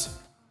Christians?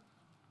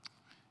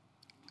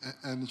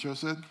 And the church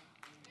said?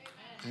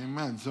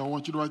 Amen. So I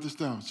want you to write this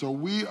down. So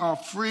we are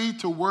free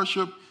to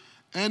worship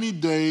any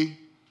day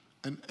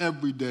and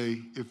every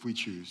day if we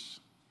choose.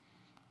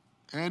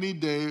 Any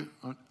day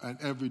and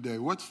every day.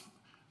 What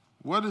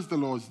is the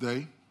Lord's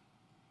day?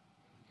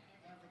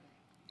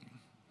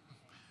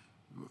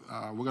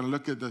 We're going to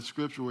look at the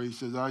scripture where he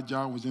says, I,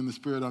 John, was in the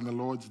Spirit on the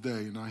Lord's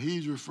day. Now,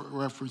 he's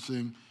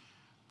referencing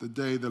the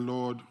day the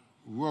Lord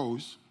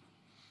rose,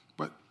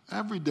 but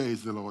every day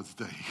is the Lord's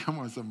day. Come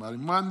on, somebody.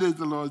 Monday's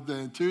the Lord's day,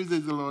 and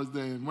Tuesday's the Lord's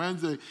day, and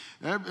Wednesday.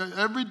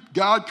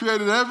 God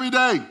created every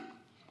day.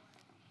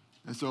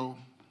 And so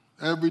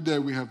every day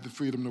we have the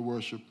freedom to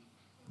worship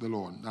the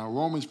Lord. Now,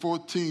 Romans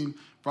 14,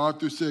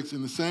 5-6,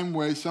 in the same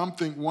way, some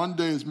think one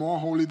day is more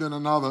holy than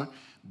another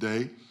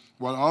day,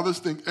 while others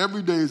think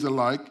every day is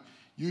alike.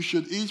 You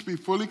should each be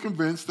fully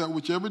convinced that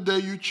whichever day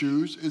you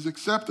choose is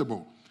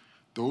acceptable.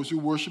 Those who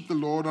worship the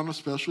Lord on a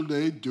special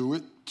day do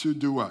it to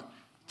do what?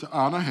 To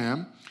honor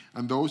him.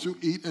 And those who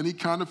eat any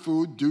kind of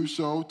food do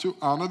so to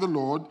honor the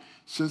Lord,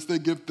 since they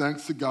give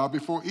thanks to God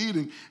before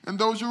eating. And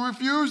those who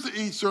refuse to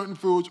eat certain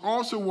foods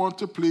also want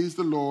to please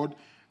the Lord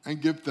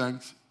and give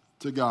thanks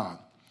to God.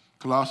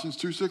 Colossians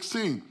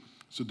 2:16.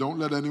 So don't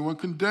let anyone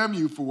condemn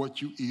you for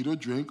what you eat or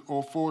drink,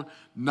 or for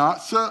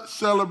not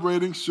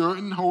celebrating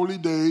certain holy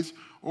days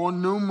or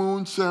new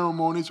moon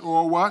ceremonies,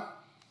 or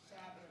what?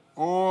 Sabbath.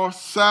 Or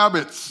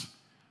Sabbaths.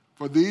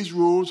 For these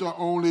rules are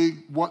only,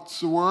 what's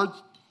the word?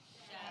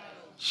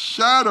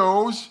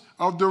 Shadows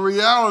of the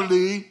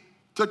reality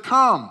to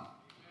come.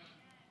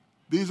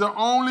 These are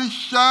only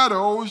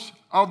shadows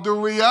of the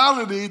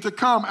reality to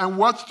come. And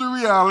what's the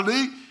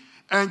reality?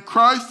 And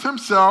Christ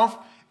himself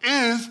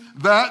is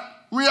that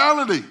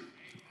reality.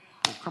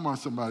 Oh, come on,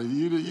 somebody.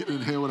 You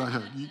didn't hear what I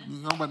heard.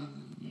 Nobody.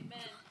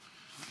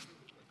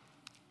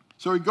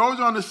 So he goes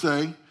on to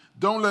say,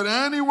 don't let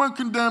anyone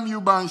condemn you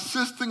by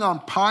insisting on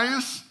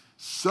pious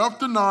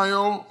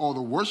self-denial or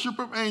the worship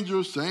of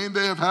angels, saying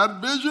they have had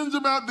visions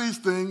about these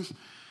things.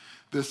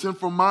 Their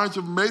sinful minds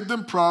have made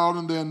them proud,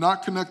 and they are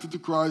not connected to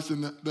Christ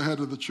and the head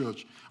of the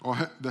church, or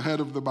the head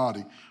of the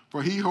body.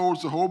 For he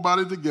holds the whole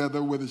body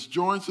together with its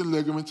joints and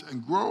ligaments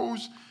and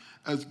grows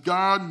as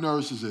God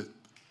nurses it.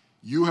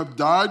 You have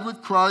died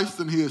with Christ,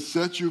 and he has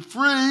set you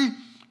free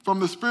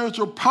from the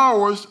spiritual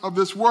powers of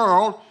this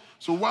world.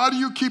 So why do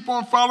you keep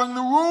on following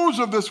the rules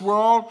of this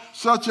world,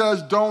 such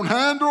as don't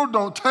handle,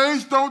 don't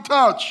taste, don't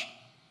touch?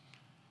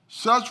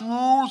 Such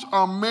rules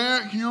are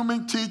mere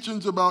human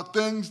teachings about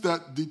things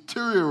that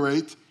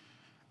deteriorate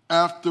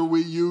after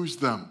we use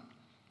them.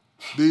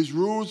 These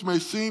rules may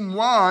seem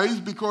wise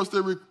because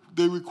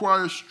they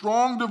require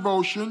strong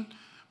devotion,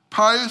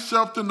 pious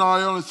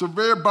self-denial, and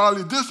severe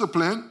bodily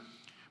discipline,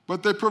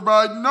 but they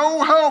provide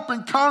no help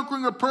in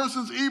conquering a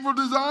person's evil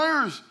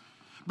desires.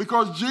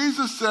 Because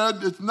Jesus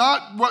said it's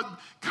not what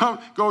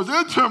goes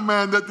into a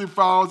man that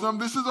defiles him.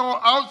 This is all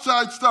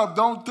outside stuff.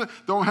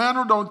 Don't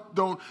handle,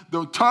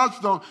 don't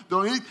touch,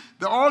 don't eat.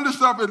 All this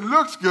stuff, it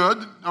looks good,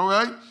 all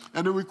right?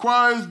 And it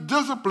requires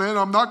discipline.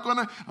 I'm not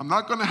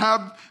gonna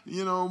have,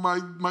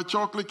 my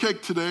chocolate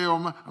cake today,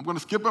 or I'm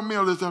gonna skip a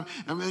meal this time.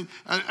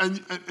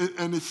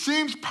 And it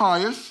seems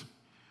pious,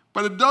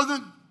 but it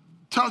doesn't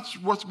touch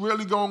what's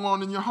really going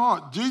on in your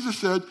heart. Jesus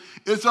said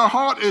it's a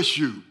heart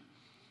issue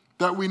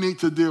that we need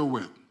to deal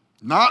with,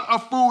 not a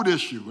food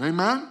issue. Amen?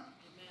 Amen?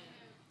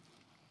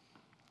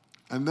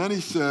 And then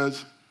he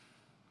says,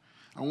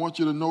 I want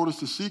you to notice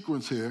the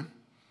sequence here.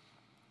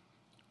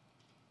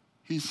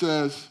 He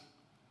says,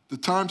 the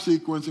time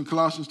sequence in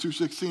Colossians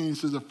 2:16, he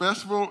says, a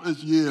festival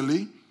is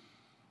yearly,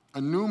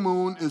 a new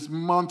moon is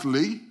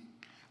monthly,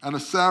 and a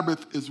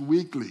Sabbath is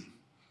weekly.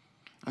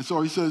 And so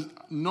he says,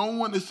 no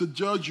one is to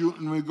judge you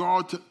in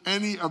regard to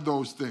any of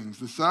those things.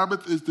 The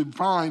Sabbath is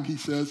defined, he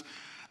says,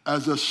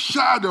 as a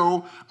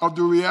shadow of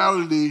the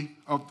reality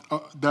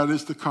that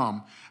is to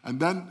come. And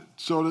then,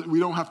 so that we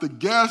don't have to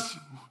guess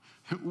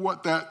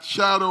what that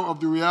shadow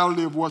of the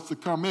reality of what's to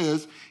come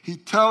is, he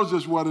tells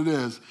us what it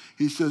is.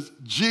 He says,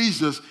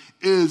 Jesus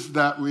is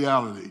that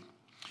reality.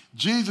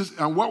 Jesus,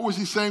 and what was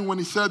he saying when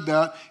he said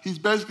that? He's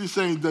basically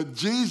saying that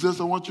Jesus,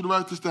 I want you to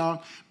write this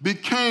down,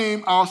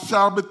 became our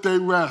Sabbath day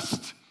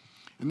rest.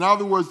 In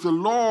other words, the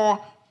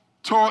law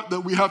taught that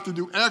we have to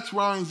do X,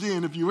 Y, and Z.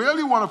 And if you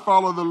really want to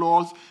follow the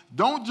laws,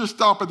 don't just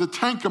stop at the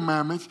 10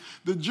 commandments.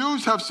 The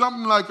Jews have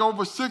something like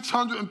over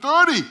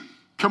 630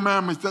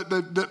 commandments that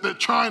they're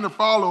trying to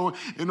follow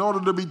in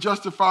order to be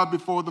justified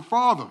before the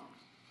Father.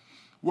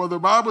 Well, the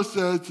Bible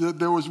says that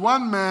there was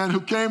one man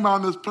who came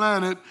on this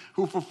planet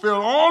who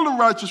fulfilled all the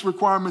righteous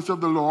requirements of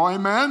the law,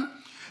 amen?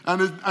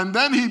 And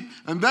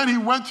then he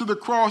went to the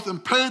cross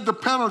and paid the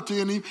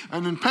penalty,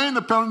 and in paying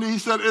the penalty, he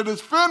said, it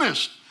is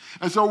finished.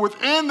 And so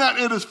within that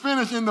it is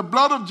finished, in the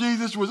blood of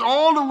Jesus was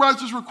all the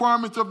righteous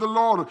requirements of the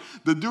Lord.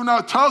 The do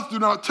not touch, do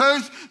not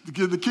taste,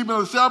 the keeping of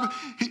the Sabbath.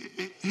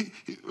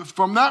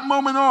 From that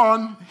moment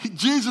on,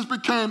 Jesus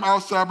became our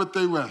Sabbath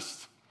day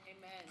rest.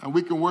 Amen. And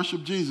we can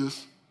worship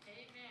Jesus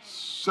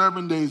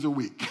 7 days a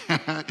week,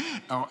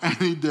 or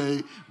any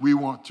day we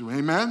want to.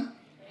 Amen?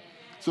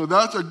 So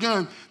that's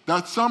why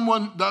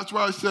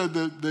I said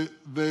that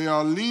they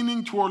are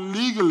leaning toward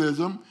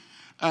legalism,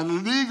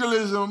 and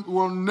legalism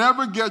will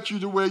never get you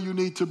to where you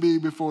need to be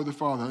before the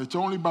Father. It's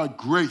only by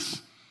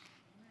grace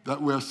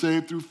that we are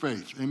saved through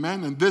faith.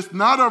 Amen? And this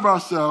not of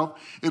ourselves,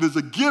 it is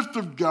a gift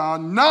of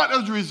God, not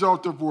as a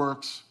result of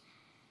works,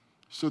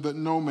 so that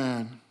no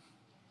man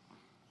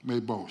may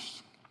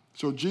boast.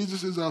 So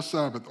Jesus is our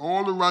Sabbath.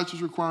 All the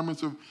righteous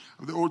requirements of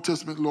the Old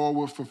Testament law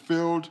were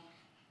fulfilled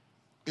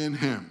in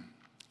him.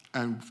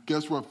 And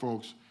guess what,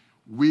 folks?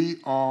 We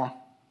are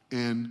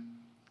in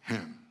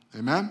him.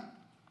 Amen?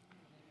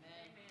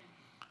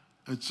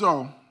 And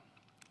so,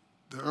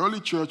 the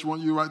early church, I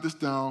want you to write this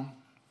down,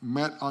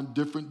 met on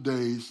different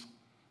days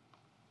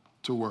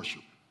to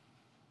worship.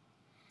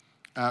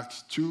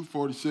 Acts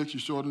 2:46, you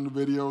saw it in the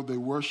video. They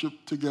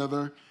worshiped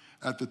together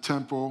at the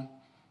temple.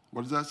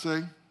 What does that say?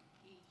 Each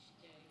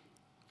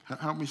day.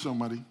 Help me,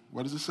 somebody.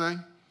 What does it say?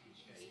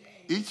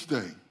 Each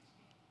day.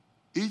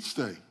 Each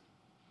day.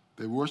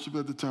 They worshiped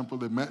at the temple.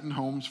 They met in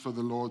homes for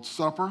the Lord's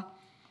Supper,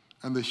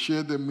 and they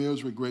shared their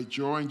meals with great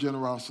joy and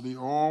generosity,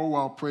 all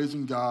while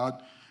praising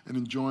God and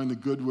enjoying the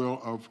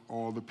goodwill of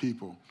all the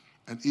people.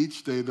 And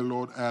each day the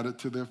Lord added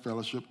to their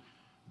fellowship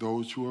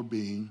those who are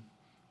being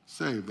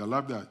saved. I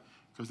love that,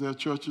 because there are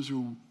churches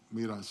who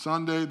meet on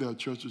Sunday, there are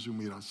churches who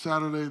meet on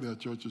Saturday, there are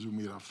churches who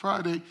meet on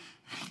Friday,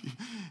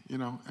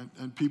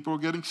 and people are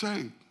getting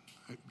saved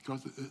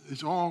because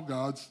it's all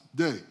God's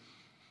day.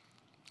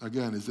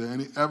 Again, is there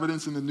any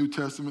evidence in the New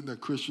Testament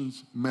that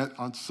Christians met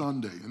on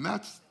Sunday? And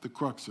that's the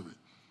crux of it.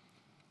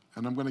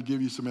 And I'm going to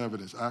give you some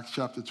evidence. Acts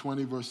chapter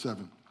 20, verse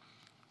 7.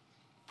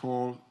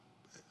 Paul's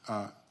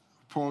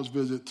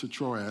visit to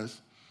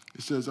Troas.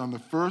 It says, on the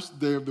first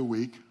day of the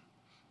week,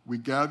 we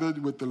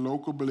gathered with the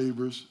local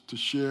believers to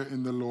share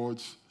in the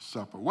Lord's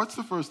Supper. What's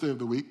the first day of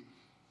the week?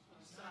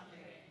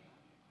 Sunday.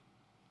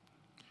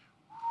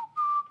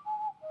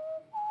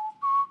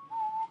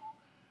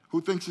 Who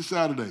thinks it's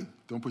Saturday?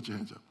 Don't put your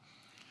hands up.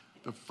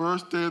 The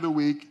first day of the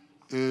week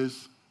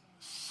is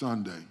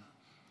Sunday.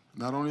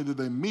 Not only did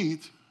they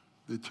meet,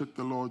 they took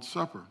the Lord's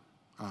Supper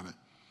on it.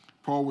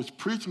 Paul was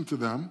preaching to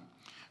them,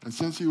 and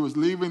since he was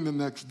leaving the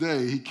next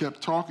day, he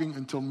kept talking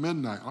until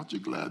midnight. Aren't you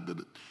glad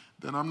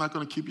that I'm not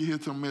going to keep you here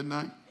till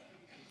midnight?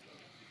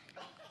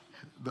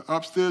 The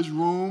upstairs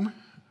room,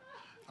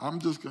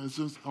 it's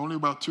just only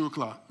about 2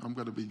 o'clock. I'm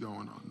going to be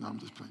going on. No, I'm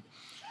just playing.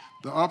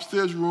 The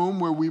upstairs room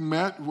where we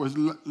met was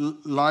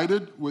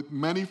lighted with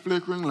many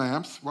flickering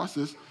lamps. Watch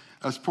this.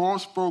 As Paul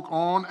spoke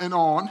on and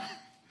on,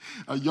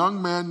 a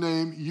young man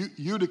named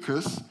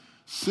Eutychus,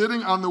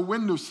 sitting on the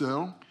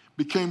windowsill,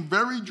 became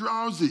very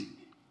drowsy.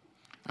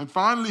 And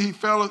finally he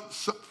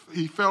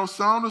fell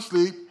sound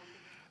asleep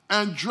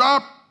and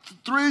dropped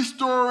 3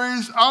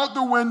 stories out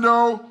the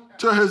window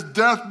to his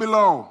death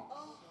below.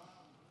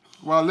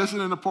 While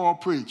listening to Paul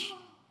preach.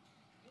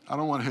 I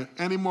don't want to hear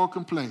any more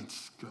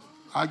complaints.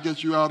 I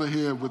get you out of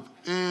here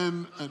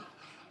within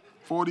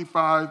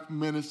 45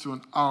 minutes to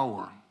an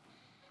hour.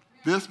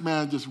 This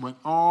man just went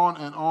on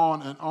and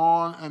on and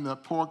on, and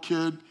that poor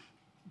kid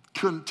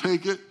couldn't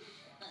take it,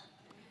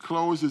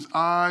 closed his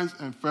eyes,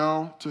 and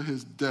fell to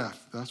his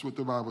death. That's what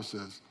the Bible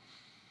says.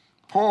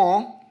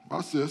 Paul,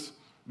 watch this,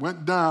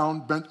 went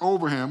down, bent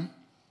over him,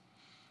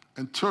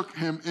 and took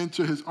him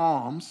into his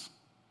arms,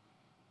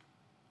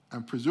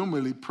 and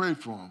presumably prayed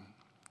for him.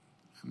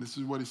 And this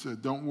is what he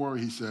said. Don't worry,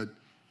 he said.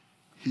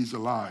 He's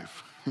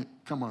alive.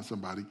 Come on,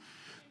 somebody.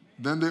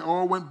 Then they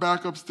all went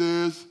back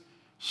upstairs,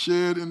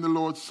 shared in the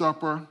Lord's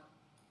Supper,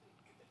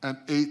 and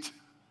ate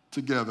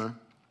together.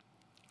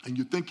 And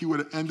you'd think he would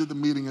have ended the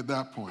meeting at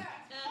that point.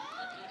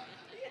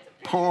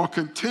 Paul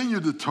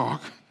continued to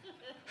talk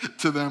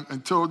to them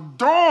until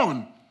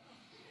dawn.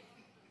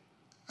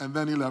 And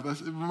then he left.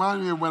 It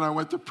reminded me of when I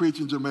went to preach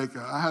in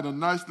Jamaica. I had a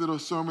nice little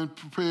sermon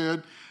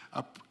prepared.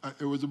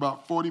 It was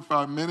about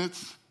 45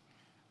 minutes,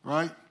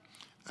 right?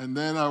 And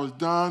then I was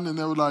done, and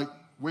they were like,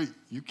 wait,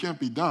 you can't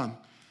be done.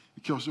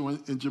 Because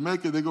in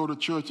Jamaica, they go to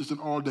church. It's an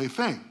all-day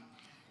thing.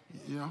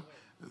 You know,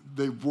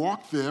 they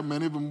walk there.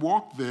 Many of them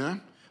walk there.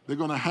 They're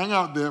going to hang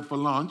out there for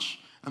lunch,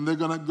 and they're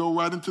going to go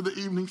right into the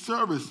evening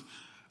service.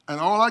 And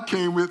all I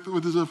came with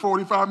was a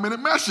 45-minute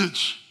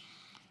message.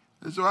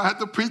 And so I had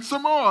to preach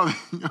some more,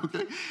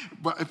 okay?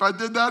 But if I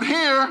did that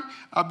here,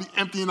 I'd be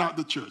emptying out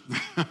the church.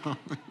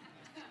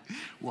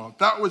 Well,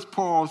 that was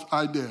Paul's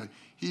idea.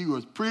 He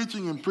was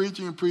preaching and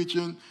preaching and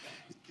preaching.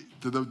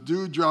 The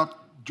dude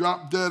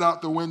dropped dead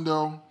out the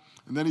window.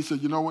 And then he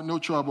said, you know what, no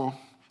trouble.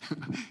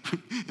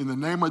 In the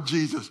name of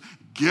Jesus,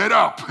 get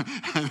up.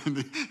 And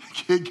the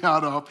kid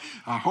got up.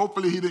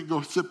 Hopefully he didn't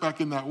go sit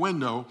back in that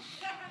window.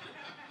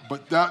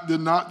 But that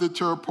did not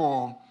deter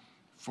Paul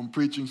from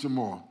preaching some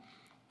more.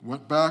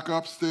 Went back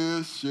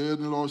upstairs, shared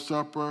in the Lord's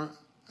Supper,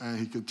 and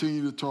he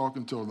continued to talk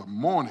until the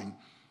morning,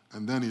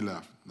 and then he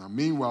left. Now,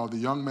 meanwhile, the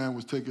young man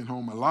was taken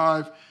home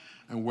alive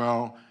and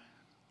well,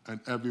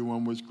 and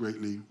everyone was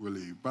greatly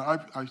relieved.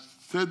 But I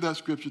said that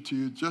scripture to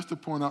you just to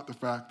point out the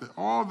fact that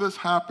all this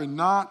happened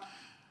not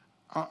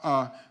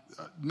on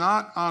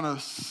a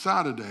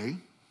Saturday.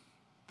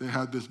 They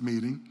had this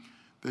meeting.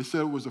 They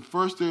said it was the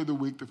first day of the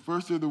week. The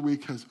first day of the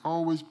week has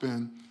always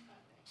been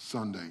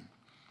Sunday.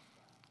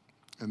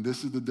 And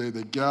this is the day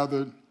they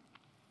gathered,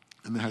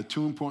 and they had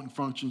 2 important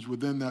functions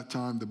within that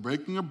time: the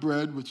breaking of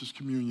bread, which is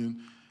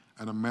communion,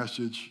 and a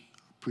message,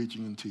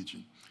 preaching and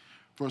teaching.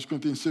 1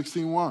 Corinthians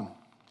 16:1,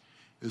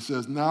 it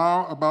says,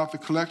 now about the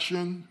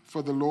collection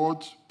for the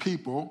Lord's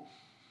people,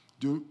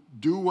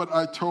 do what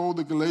I told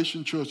the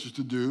Galatian churches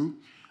to do.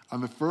 On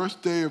the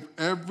first day of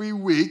every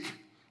week,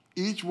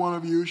 each one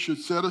of you should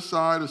set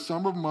aside a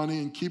sum of money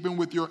in keeping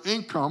with your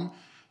income,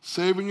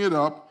 saving it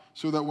up,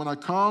 so that when I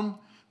come,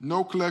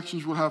 no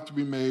collections will have to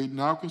be made.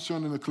 Now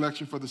concerning the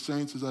collection for the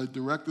saints, as I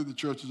directed the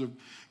churches of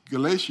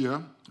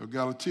Galatia, or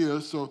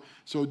Galatia, so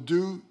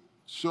do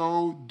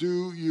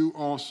you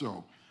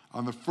also.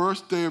 On the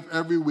first day of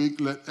every week,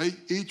 let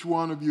each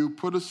one of you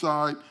put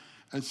aside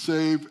and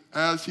save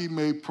as he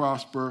may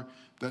prosper,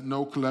 that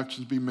no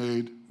collections be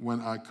made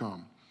when I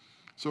come.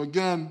 So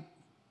again,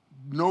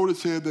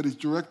 notice here that he's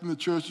directing the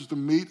churches to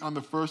meet on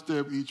the first day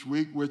of each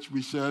week, which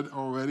we said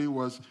already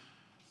was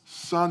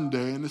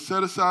Sunday, and to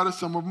set aside a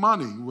sum of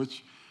money,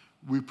 which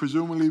we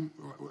presumably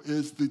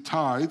is the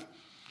tithe,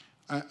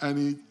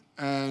 and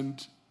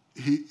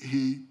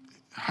he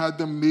had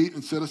them meet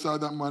and set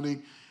aside that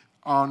money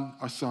on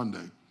a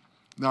Sunday.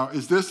 Now,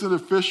 is this an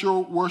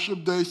official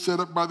worship day set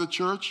up by the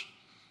church?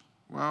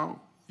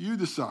 Well, you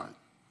decide.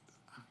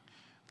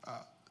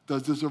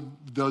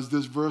 Does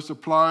this verse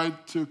apply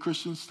to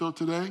Christians still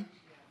today?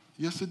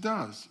 Yes, it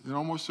does. It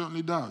almost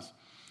certainly does.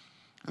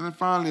 And then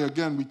finally,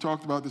 again, we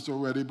talked about this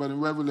already, but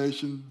in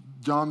Revelation,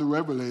 John the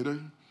Revelator,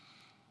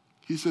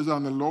 he says,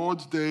 on the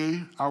Lord's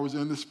day, I was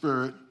in the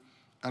Spirit,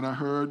 and I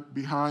heard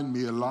behind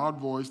me a loud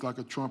voice like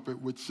a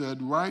trumpet, which said,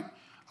 write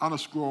on a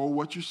scroll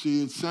what you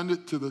see and send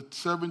it to the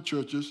 7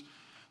 churches,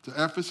 to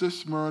Ephesus,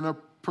 Smyrna,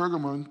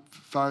 Pergamon,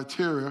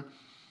 Thyatira,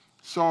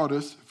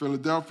 Sardis,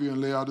 Philadelphia,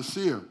 and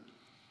Laodicea.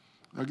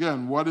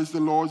 Again, what is the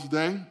Lord's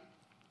day?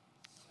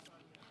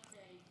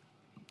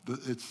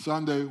 It's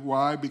Sunday.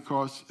 Why?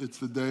 Because it's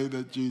the day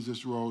that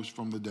Jesus rose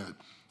from the dead.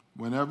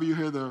 Whenever you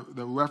hear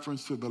the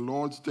reference to the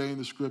Lord's Day in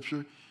the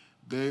Scripture,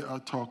 they are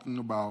talking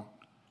about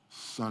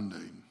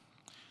Sunday.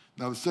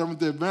 Now, the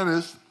Seventh-day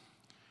Adventists,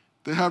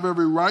 they have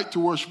every right to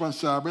worship on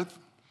Sabbath,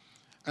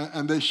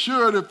 and they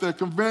should if they're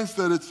convinced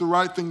that it's the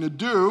right thing to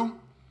do.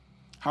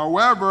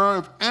 However,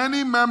 if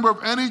any member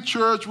of any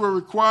church will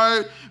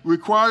require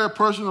a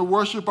person to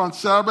worship on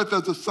Sabbath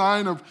as a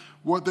sign of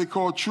what they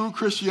call true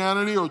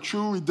Christianity or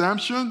true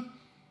redemption,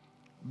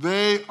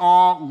 they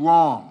are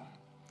wrong.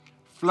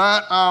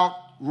 Flat out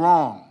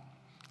wrong.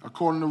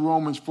 According to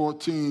Romans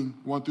 14,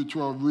 1 through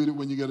 12. Read it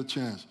when you get a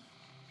chance.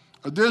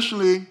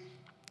 Additionally,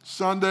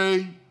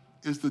 Sunday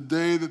is the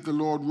day that the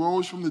Lord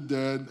rose from the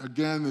dead.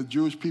 Again, the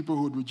Jewish people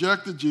who had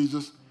rejected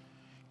Jesus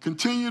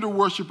continue to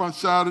worship on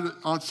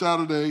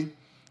Saturday,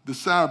 the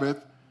Sabbath,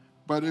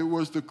 but it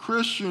was the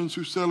Christians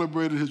who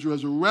celebrated his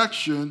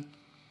resurrection,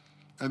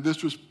 and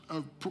this was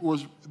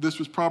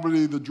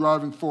probably the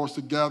driving force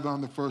to gather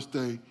on the first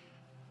day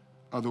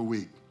of the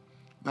week.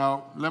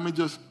 Now, let me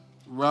just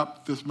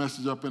wrap this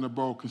message up in a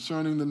bow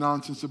concerning the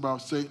nonsense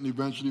about Satan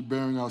eventually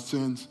bearing our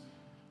sins,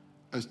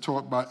 as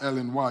taught by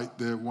Ellen White,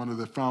 one of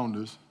the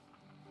founders,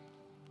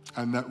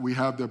 and that we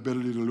have the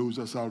ability to lose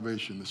our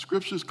salvation. The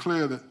Scripture is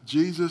clear that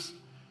Jesus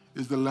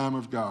is the Lamb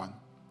of God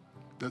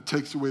that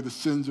takes away the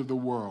sins of the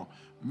world.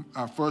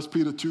 1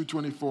 Peter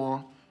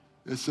 2:24,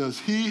 it says,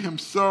 he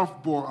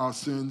himself bore our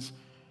sins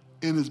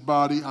in his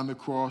body on the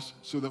cross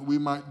so that we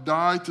might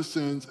die to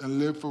sins and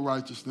live for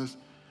righteousness.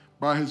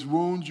 By his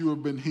wounds you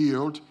have been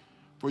healed,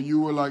 for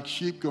you were like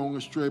sheep going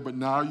astray, but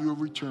now you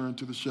have returned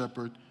to the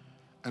shepherd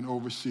and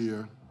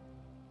overseer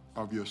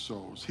of your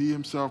souls. He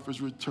himself is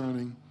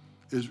referring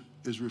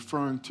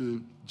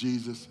to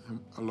Jesus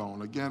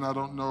alone. Again, I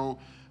don't know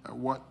at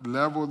what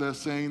level they're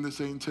saying that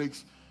Satan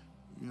takes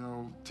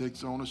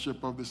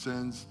ownership of the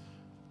sins,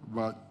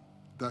 but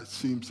that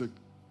seems to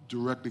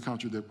directly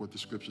contradict what the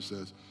Scripture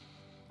says.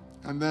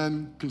 And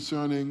then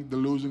concerning the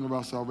losing of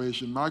our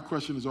salvation, my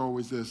question is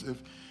always this: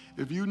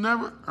 if you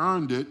never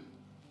earned it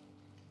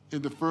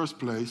in the first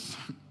place,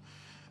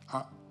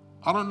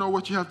 I don't know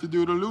what you have to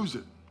do to lose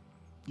it.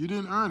 You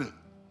didn't earn it.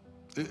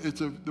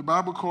 The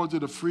Bible calls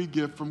it a free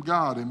gift from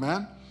God,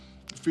 amen?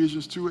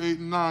 Ephesians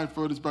 2:8-9,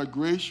 for it is by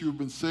grace you have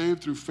been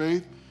saved through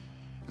faith,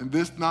 and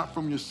this not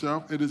from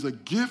yourself. It is a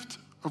gift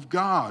of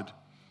God,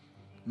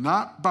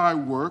 not by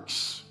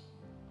works,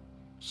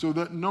 so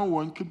that no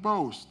one could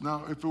boast.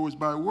 Now, if it was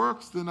by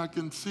works, then I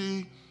can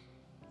see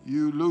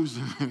you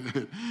losing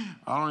it.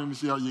 I don't even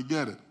see how you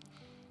get it.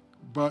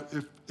 But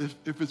if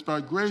it's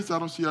by grace, I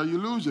don't see how you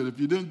lose it. If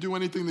you didn't do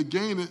anything to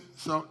gain it,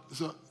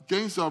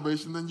 gain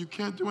salvation, then you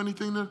can't do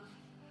anything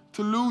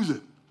to lose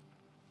it.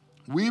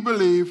 We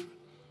believe,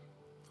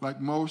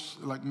 like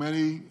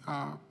many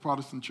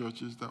Protestant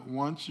churches, that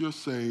once you're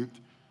saved,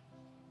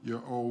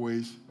 you're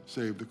always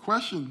saved. The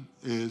question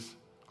is,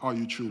 are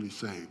you truly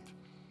saved?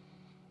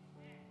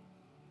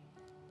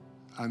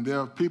 And there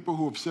are people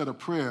who have said a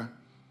prayer,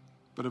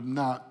 but have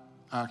not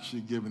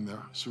actually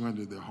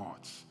surrendered their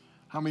hearts.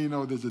 How many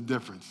know there's a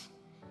difference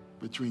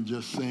between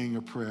just saying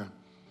a prayer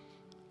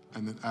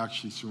and then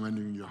actually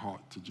surrendering your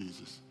heart to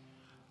Jesus?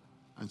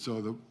 And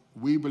so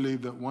we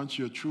believe that once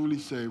you're truly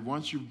saved,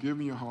 once you've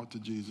given your heart to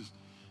Jesus,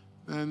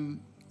 then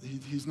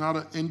he's not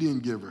an Indian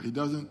giver. He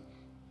doesn't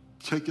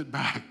take it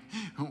back.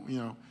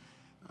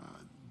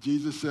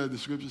 Jesus said, the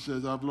Scripture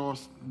says, I've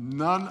lost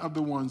none of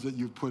the ones that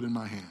you've put in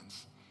my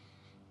hands,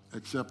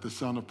 except the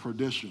son of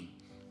perdition,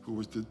 who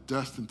was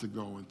destined to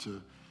go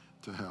into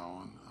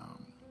hell. And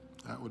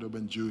that would have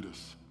been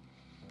Judas.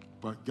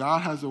 But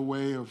God has a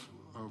way of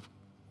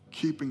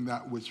keeping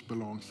that which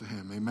belongs to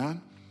him.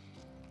 Amen?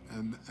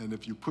 And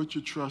if you put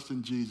your trust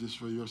in Jesus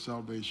for your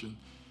salvation,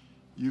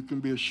 you can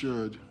be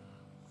assured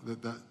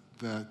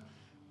that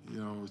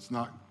it's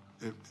not,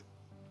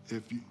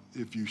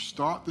 if you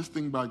start this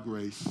thing by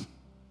grace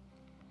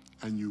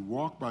and you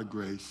walk by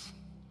grace,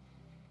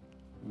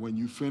 when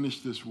you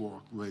finish this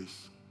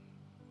race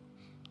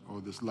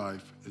or this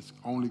life, it's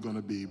only going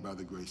to be by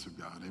the grace of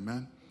God.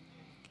 Amen?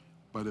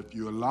 But if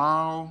you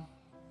allow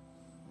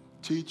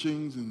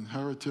teachings and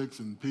heretics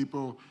and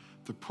people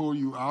to pull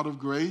you out of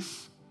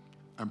grace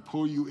and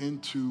pull you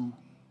into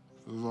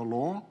the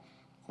law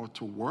or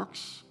to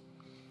works,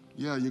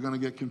 you're going to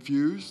get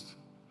confused,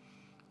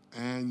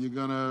 and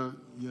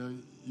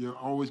you're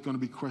always going to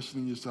be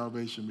questioning your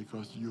salvation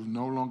because you've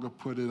no longer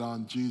put it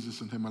on Jesus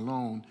and him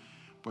alone,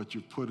 but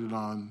you put it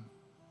on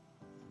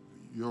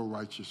your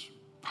righteous,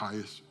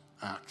 pious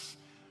acts.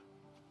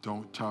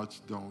 Don't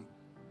touch, don't,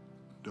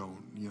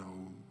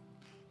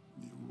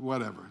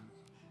 whatever.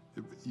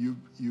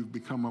 You've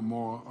become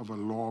more of a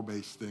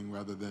law-based thing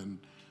rather than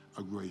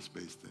a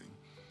grace-based thing.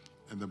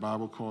 And the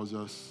Bible calls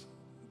us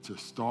to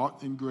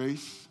start in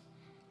grace,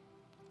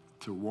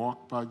 to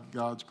walk by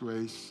God's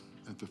grace,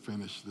 and to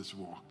finish this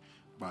walk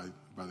by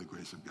the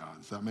grace of God.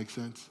 Does that make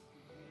sense?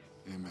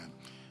 Amen.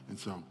 And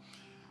so,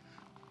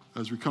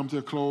 as we come to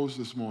a close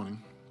this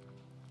morning,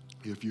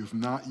 if you've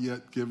not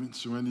yet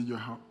surrendered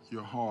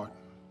your heart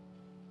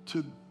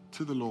to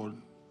the Lord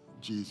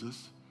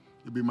Jesus,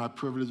 it'd be my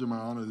privilege and my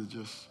honor to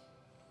just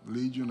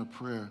lead you in a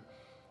prayer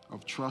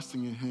of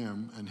trusting in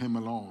him and him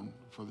alone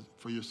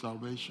for your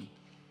salvation.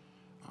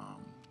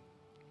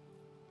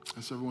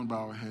 Let's everyone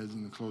bow our heads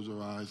and close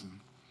our eyes and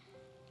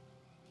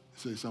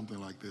say something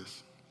like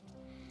this.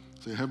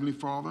 Say, Heavenly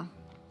Father,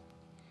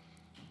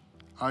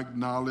 I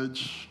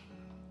acknowledge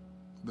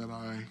that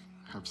I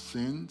have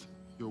sinned.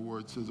 Your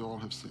word says all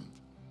have sinned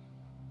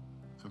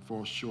and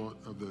fall short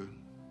of the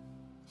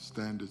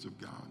standards of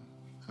God.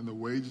 And the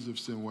wages of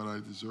sin, what I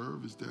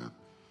deserve, is death.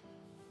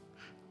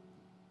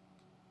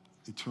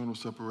 Eternal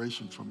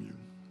separation from you.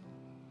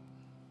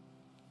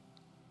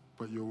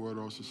 But your word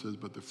also says,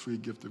 but the free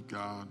gift of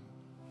God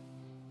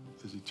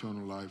is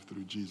eternal life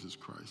through Jesus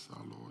Christ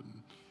our Lord.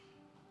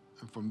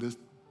 And from this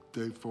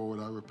day forward,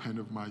 I repent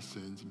of my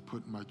sins and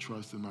put my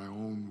trust in my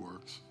own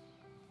works.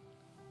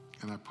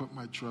 And I put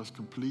my trust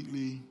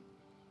completely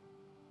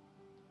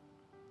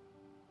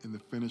in the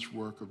finished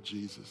work of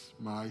Jesus,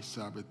 my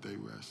Sabbath day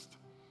rest.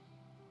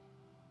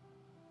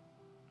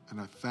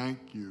 And I thank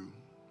you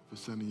for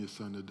sending your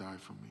son to die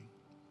for me.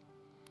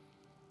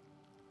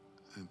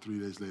 And 3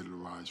 days later to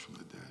rise from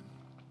the dead.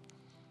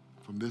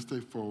 From this day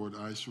forward,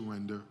 I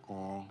surrender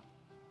all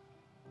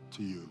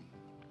to you.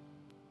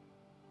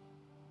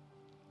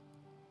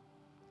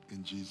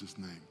 In Jesus'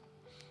 name.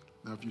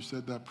 Now, if you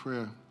said that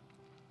prayer,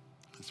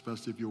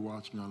 especially if you're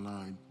watching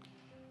online,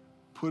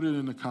 put it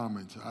in the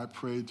comments. I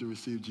prayed to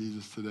receive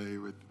Jesus today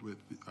with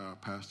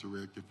Pastor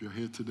Rick. If you're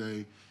here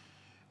today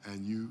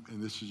and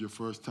this is your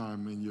first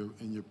time in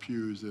your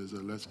pews, there's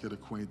a Let's Get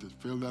Acquainted.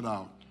 Fill that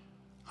out.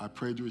 I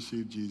prayed to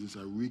receive Jesus.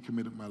 I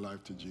recommitted my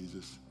life to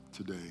Jesus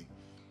today.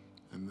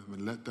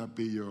 And let that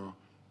be your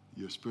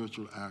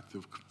spiritual act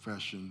of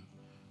confession,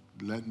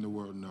 letting the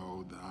world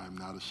know that I am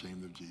not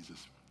ashamed of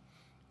Jesus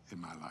in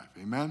my life.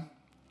 Amen?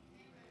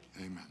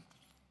 Amen.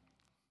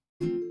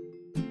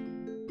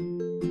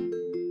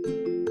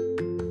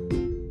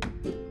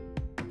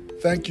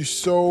 Thank you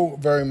so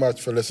very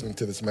much for listening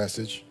to this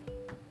message.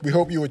 We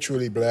hope you were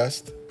truly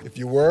blessed. If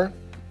you were,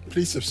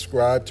 please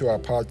subscribe to our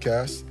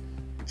podcast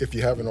if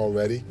you haven't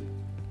already,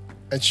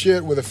 and share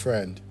it with a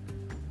friend.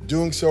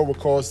 Doing so will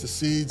cause the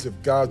seeds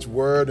of God's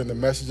word and the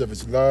message of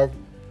his love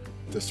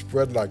to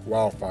spread like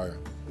wildfire.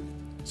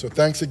 So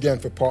thanks again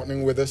for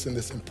partnering with us in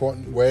this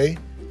important way.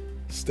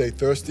 Stay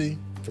thirsty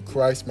for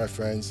Christ, my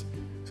friends,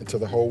 until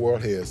the whole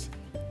world hears.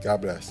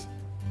 God bless.